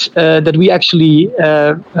that we actually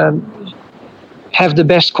have the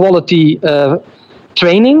best quality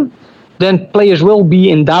training, then players will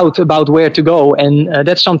be in doubt about where to go, and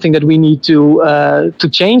that's something that we need to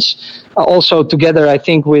change. Also, together, I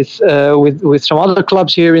think with some other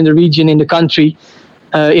clubs here in the region, in the country,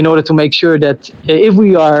 in order to make sure that if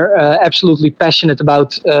we are absolutely passionate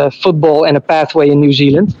about football and a pathway in New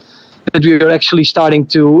Zealand, that we are actually starting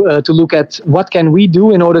to look at what can we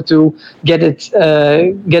do in order to get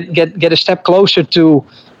a step closer to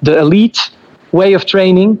the elite way of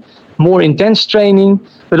training, more intense training,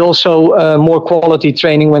 but also more quality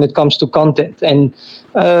training when it comes to content. And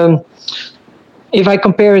if I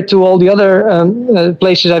compare it to all the other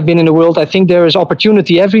places I've been in the world, I think there is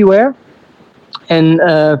opportunity everywhere. And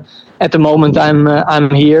at the moment, I'm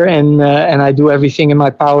here, and I do everything in my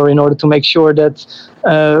power in order to make sure that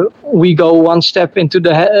we go one step into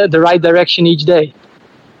the right direction each day.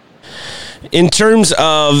 In terms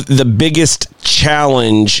of the biggest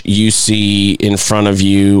challenge you see in front of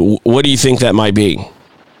you, what do you think that might be?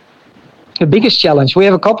 The biggest challenge? We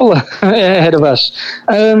have a couple ahead of us.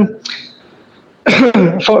 For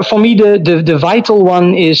me, the vital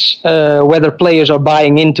one is whether players are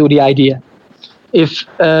buying into the idea. If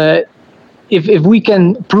we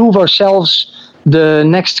can prove ourselves the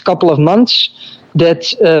next couple of months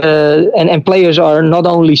that and players are not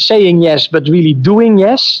only saying yes but really doing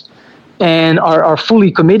yes and are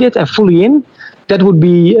fully committed and fully in, that would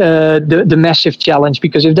be the massive challenge.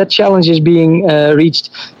 Because if that challenge is being reached,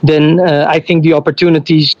 then I think the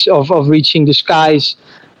opportunities of reaching the skies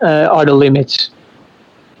are the limits.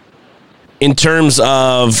 In terms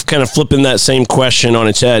of kind of flipping that same question on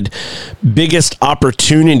its head, biggest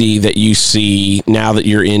opportunity that you see now that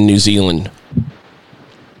you're in New Zealand?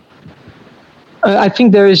 I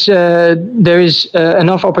think there is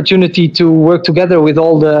enough opportunity to work together with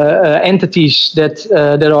all the entities that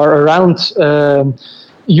are around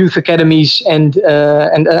youth academies, and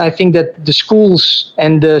I think that the schools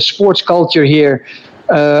and the sports culture here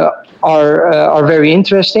are very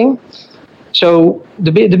interesting. So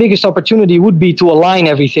the biggest opportunity would be to align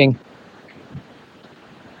everything.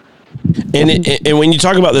 And when you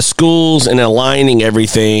talk about the schools and aligning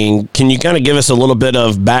everything, can you kind of give us a little bit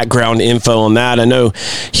of background info on that? I know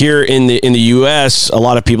here in the U.S., a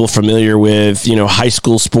lot of people familiar with high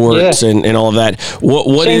school sports and all of that.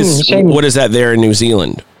 What is that there in New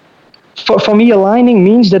Zealand? For me, aligning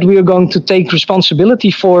means that we are going to take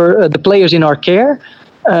responsibility for the players in our care.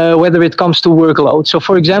 Whether it comes to workload. So,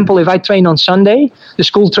 for example, if I train on Sunday, the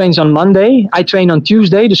school trains on Monday. I train on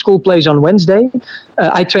Tuesday, the school plays on Wednesday.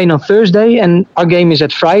 I train on Thursday, and our game is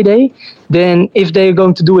at Friday. Then if they're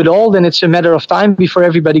going to do it all, then it's a matter of time before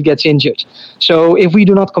everybody gets injured. So if we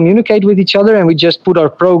do not communicate with each other and we just put our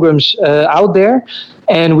programs out there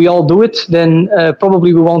and we all do it, then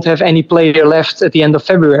probably we won't have any player left at the end of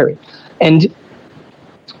February. And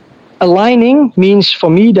aligning means for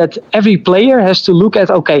me that every player has to look at,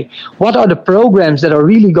 okay, what are the programs that are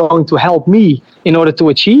really going to help me in order to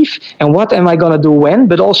achieve, and what am I going to do when,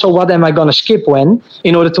 but also what am I going to skip when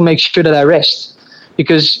in order to make sure that I rest.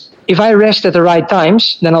 Because if I rest at the right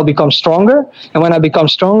times, then I'll become stronger. And when I become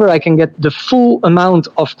stronger, I can get the full amount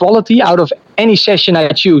of quality out of any session I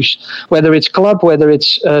choose, whether it's club, whether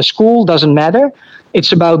it's school, doesn't matter.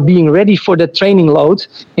 It's about being ready for that training load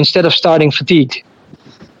instead of starting fatigued.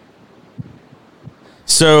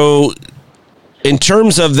 So in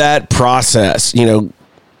terms of that process,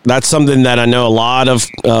 that's something that I know a lot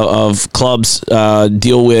of clubs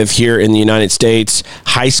deal with here in the United States.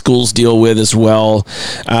 High schools deal with as well.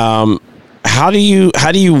 How do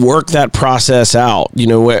you work that process out?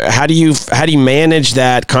 How do you manage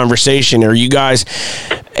that conversation? Are you guys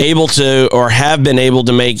able to or have been able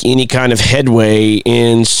to make any kind of headway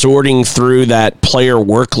in sorting through that player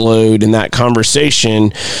workload and that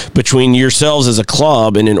conversation between yourselves as a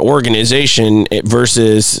club and an organization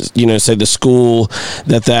versus, say the school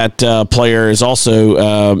that player is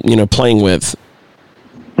also, playing with?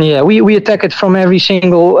 Yeah, we attack it from every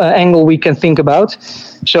single angle we can think about.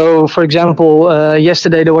 So, for example,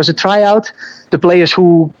 yesterday there was a tryout. The players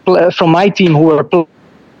from my team who are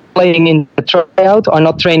playing in the tryout are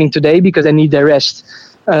not training today because they need their rest.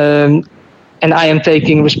 And I am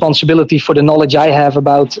taking responsibility for the knowledge I have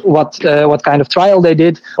about what kind of trial they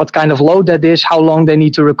did, what kind of load that is, how long they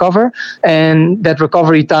need to recover. And that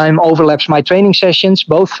recovery time overlaps my training sessions,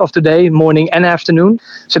 both of today, morning and afternoon.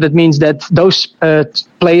 So that means that those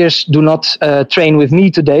players do not train with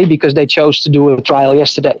me today because they chose to do a trial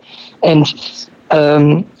yesterday. And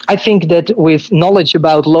I think that with knowledge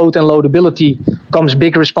about load and loadability comes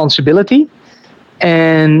big responsibility.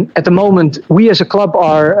 And at the moment, we as a club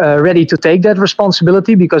are ready to take that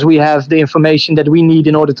responsibility because we have the information that we need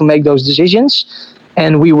in order to make those decisions.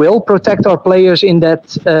 And we will protect our players in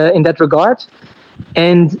that regard.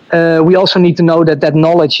 And we also need to know that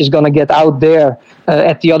knowledge is going to get out there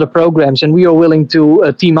at the other programs, and we are willing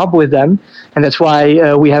to team up with them. And that's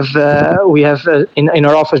why we have in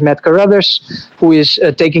our office Matt Carruthers, who is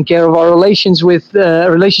taking care of our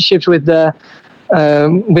relationships with the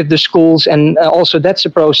schools, and also that's a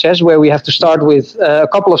process where we have to start with a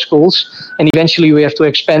couple of schools, and eventually we have to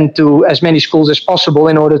expand to as many schools as possible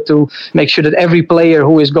in order to make sure that every player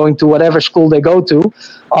who is going to whatever school they go to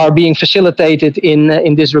are being facilitated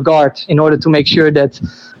in this regard, in order to make sure that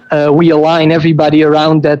we align everybody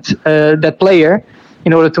around that player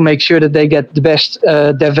in order to make sure that they get the best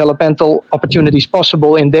developmental opportunities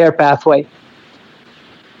possible in their pathway.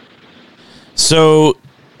 So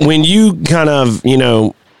when you kind of,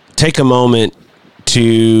 take a moment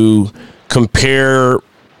to compare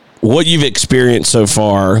what you've experienced so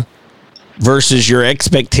far versus your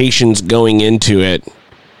expectations going into it,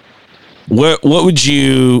 what would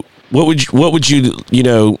you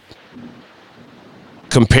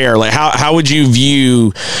compare? Like how would you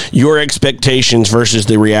view your expectations versus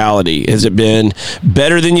the reality? Has it been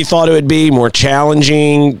better than you thought it would be, more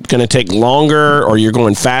challenging, going to take longer, or you're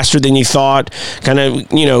going faster than you thought? Kind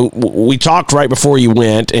of, we talked right before you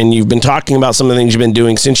went, and you've been talking about some of the things you've been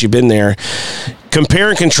doing since you've been there. Compare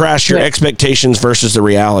and contrast your expectations versus the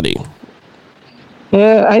reality.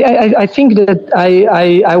 Yeah, I think that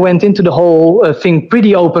I went into the whole thing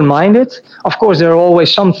pretty open-minded. Of course, there are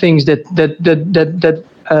always some things that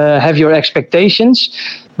have your expectations,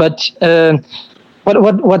 but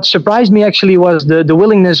what surprised me actually was the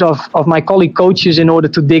willingness of my colleague coaches in order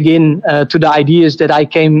to dig in to the ideas that I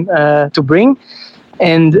came to bring,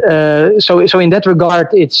 and so in that regard,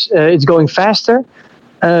 it's going faster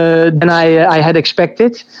than I had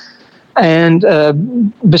expected. And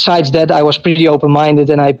besides that, I was pretty open-minded,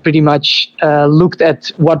 and I pretty much looked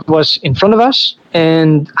at what was in front of us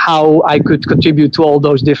and how I could contribute to all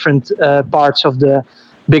those different parts of the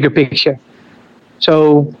bigger picture.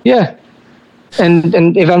 So, yeah.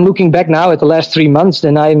 And if I'm looking back now at the last 3 months,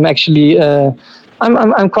 then I'm actually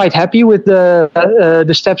I'm quite happy with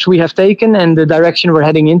the steps we have taken and the direction we're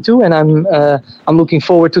heading into, and I'm looking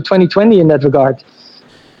forward to 2020 in that regard.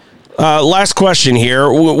 Last question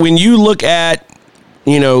here. When you look at,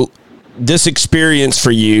 this experience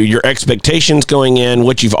for you, your expectations going in,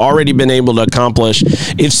 what you've already been able to accomplish,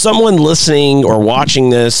 if someone listening or watching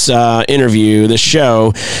this interview, this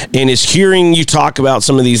show, and is hearing you talk about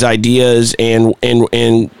some of these ideas and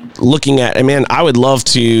looking at, man, I would love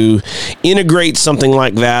to integrate something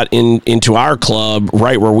like that into our club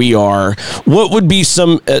right where we are, what would be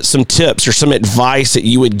some tips or some advice that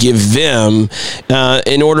you would give them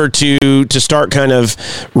in order to start kind of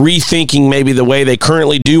rethinking maybe the way they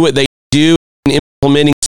currently do what they do and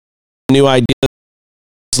implementing new ideas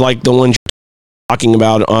like the ones you're talking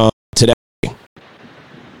about today?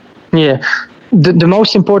 Yeah. The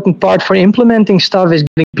most important part for implementing stuff is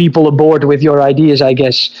getting people aboard with your ideas, I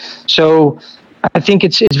guess. So I think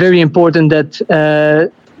it's very important that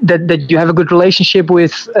you have a good relationship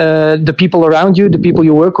with the people around you, the people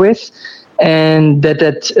you work with, and that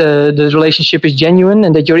the relationship is genuine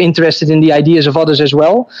and that you're interested in the ideas of others as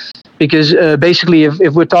well. Because basically,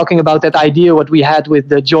 if we're talking about that idea, what we had with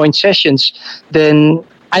the joint sessions, then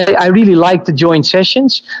I really liked the joint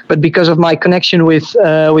sessions, but because of my connection with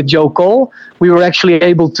Joe Cole, we were actually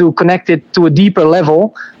able to connect it to a deeper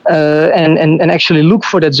level and actually look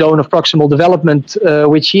for that zone of proximal development,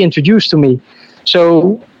 which he introduced to me.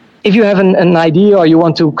 So if you have an idea or you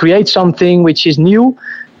want to create something which is new,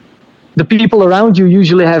 the people around you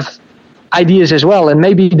usually have ideas as well, and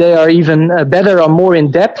maybe they are even better or more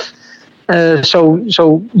in depth.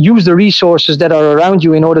 So use the resources that are around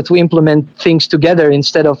you in order to implement things together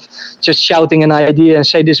instead of just shouting an idea and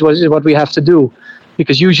say this is what we have to do,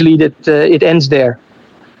 because usually it ends there.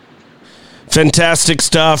 Fantastic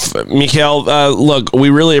stuff, Michiel. Look, we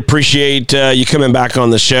really appreciate you coming back on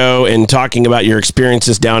the show and talking about your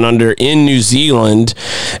experiences down under in New Zealand.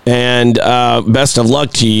 And best of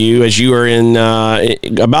luck to you as you are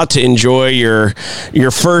about to enjoy your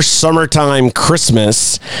first summertime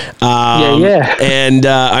Christmas. Yeah. And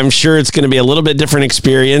I'm sure it's going to be a little bit different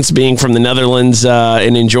experience being from the Netherlands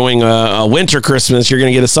and enjoying a winter Christmas. You're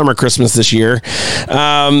going to get a summer Christmas this year.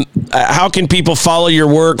 How can people follow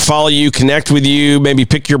your work, follow you, connect with you, maybe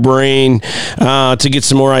pick your brain to get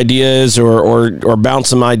some more ideas or bounce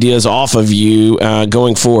some ideas off of you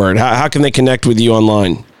going forward? How can they connect with you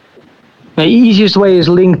online? The easiest way is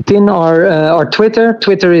LinkedIn or Twitter.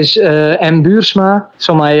 Twitter is mbuursma,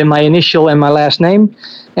 so my initial and my last name,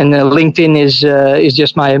 and LinkedIn is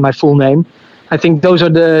just my full name. I think those are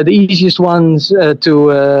the easiest ones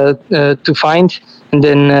to find, and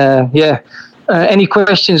then any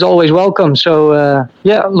questions always welcome. So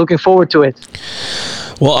looking forward to it.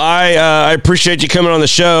 Well, I appreciate you coming on the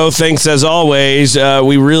show. Thanks as always.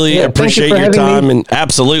 We really appreciate your time and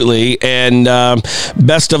absolutely. And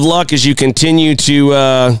best of luck as you continue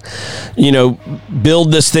to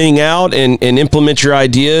build this thing out and implement your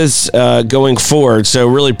ideas going forward. So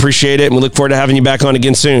really appreciate it, and we look forward to having you back on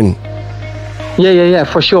again soon. Yeah,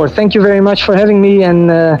 for sure. Thank you very much for having me, and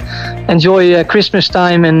enjoy Christmas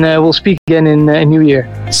time, and we'll speak again in New Year.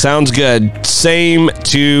 Sounds good. Same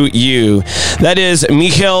to you. That is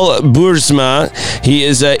Michiel Boersma. He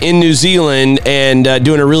is in New Zealand and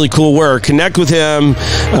doing a really cool work. Connect with him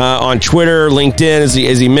on Twitter, LinkedIn, as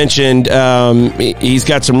he mentioned. He's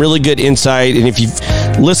got some really good insight, and if you've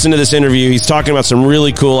listened to this interview, he's talking about some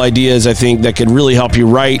really cool ideas, I think, that could really help you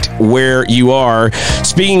right where you are.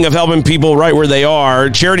 Speaking of helping people right where they are,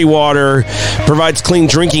 Charity Water provides clean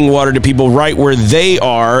drinking water to people right where they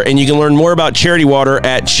are, and you can learn more about Charity Water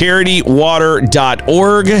at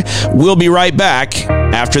charitywater.org. We'll be right back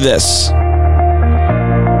after this.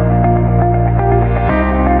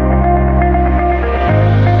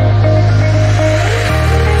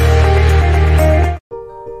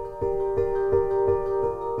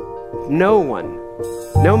 No one,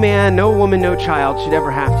 no man, no woman, no child should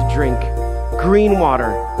ever have to drink green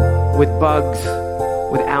water with bugs,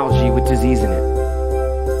 with algae, with disease in it.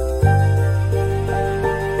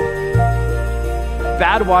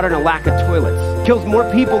 Bad water and a lack of toilets kills more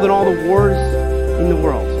people than all the wars in the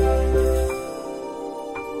world.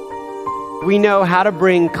 We know how to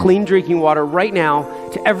bring clean drinking water right now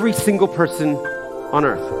to every single person on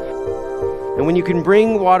earth. And when you can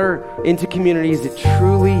bring water into communities, it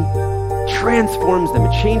truly transforms them.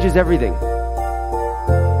 It changes everything.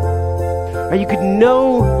 Or you could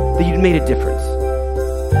know that you'd made a difference.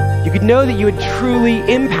 You could know that you had truly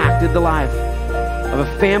impacted the life of a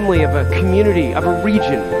family, of a community, of a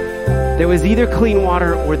region. There was either clean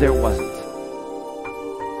water or there wasn't.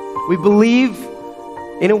 We believe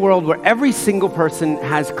in a world where every single person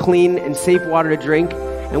has clean and safe water to drink,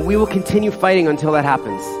 and we will continue fighting until that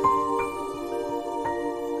happens.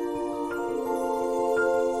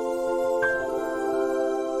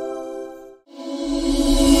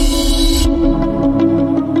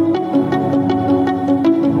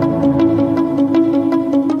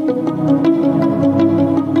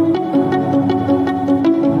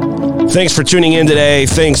 Thanks for tuning in today.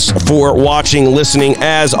 Thanks for watching, listening.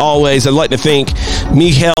 As always, I'd like to thank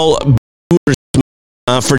Michiel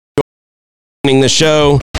Boersma for joining the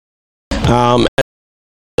show. As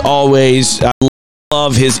always, I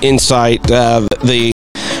love his insight, the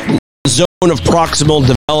zone of proximal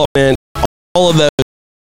development, all of those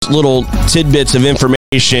little tidbits of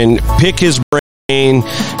information. Pick his brain.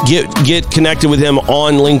 Get connected with him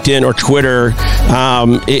on LinkedIn or Twitter.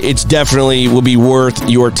 It's definitely will be worth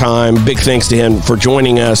your time. Big thanks to him for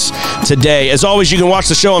joining us today. As always, you can watch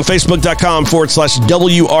the show on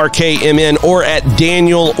Facebook.com/WRKMN or at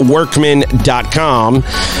DanielWorkman.com.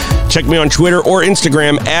 Check me on Twitter or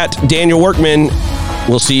Instagram at Daniel Workman.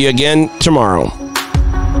 We'll see you again tomorrow.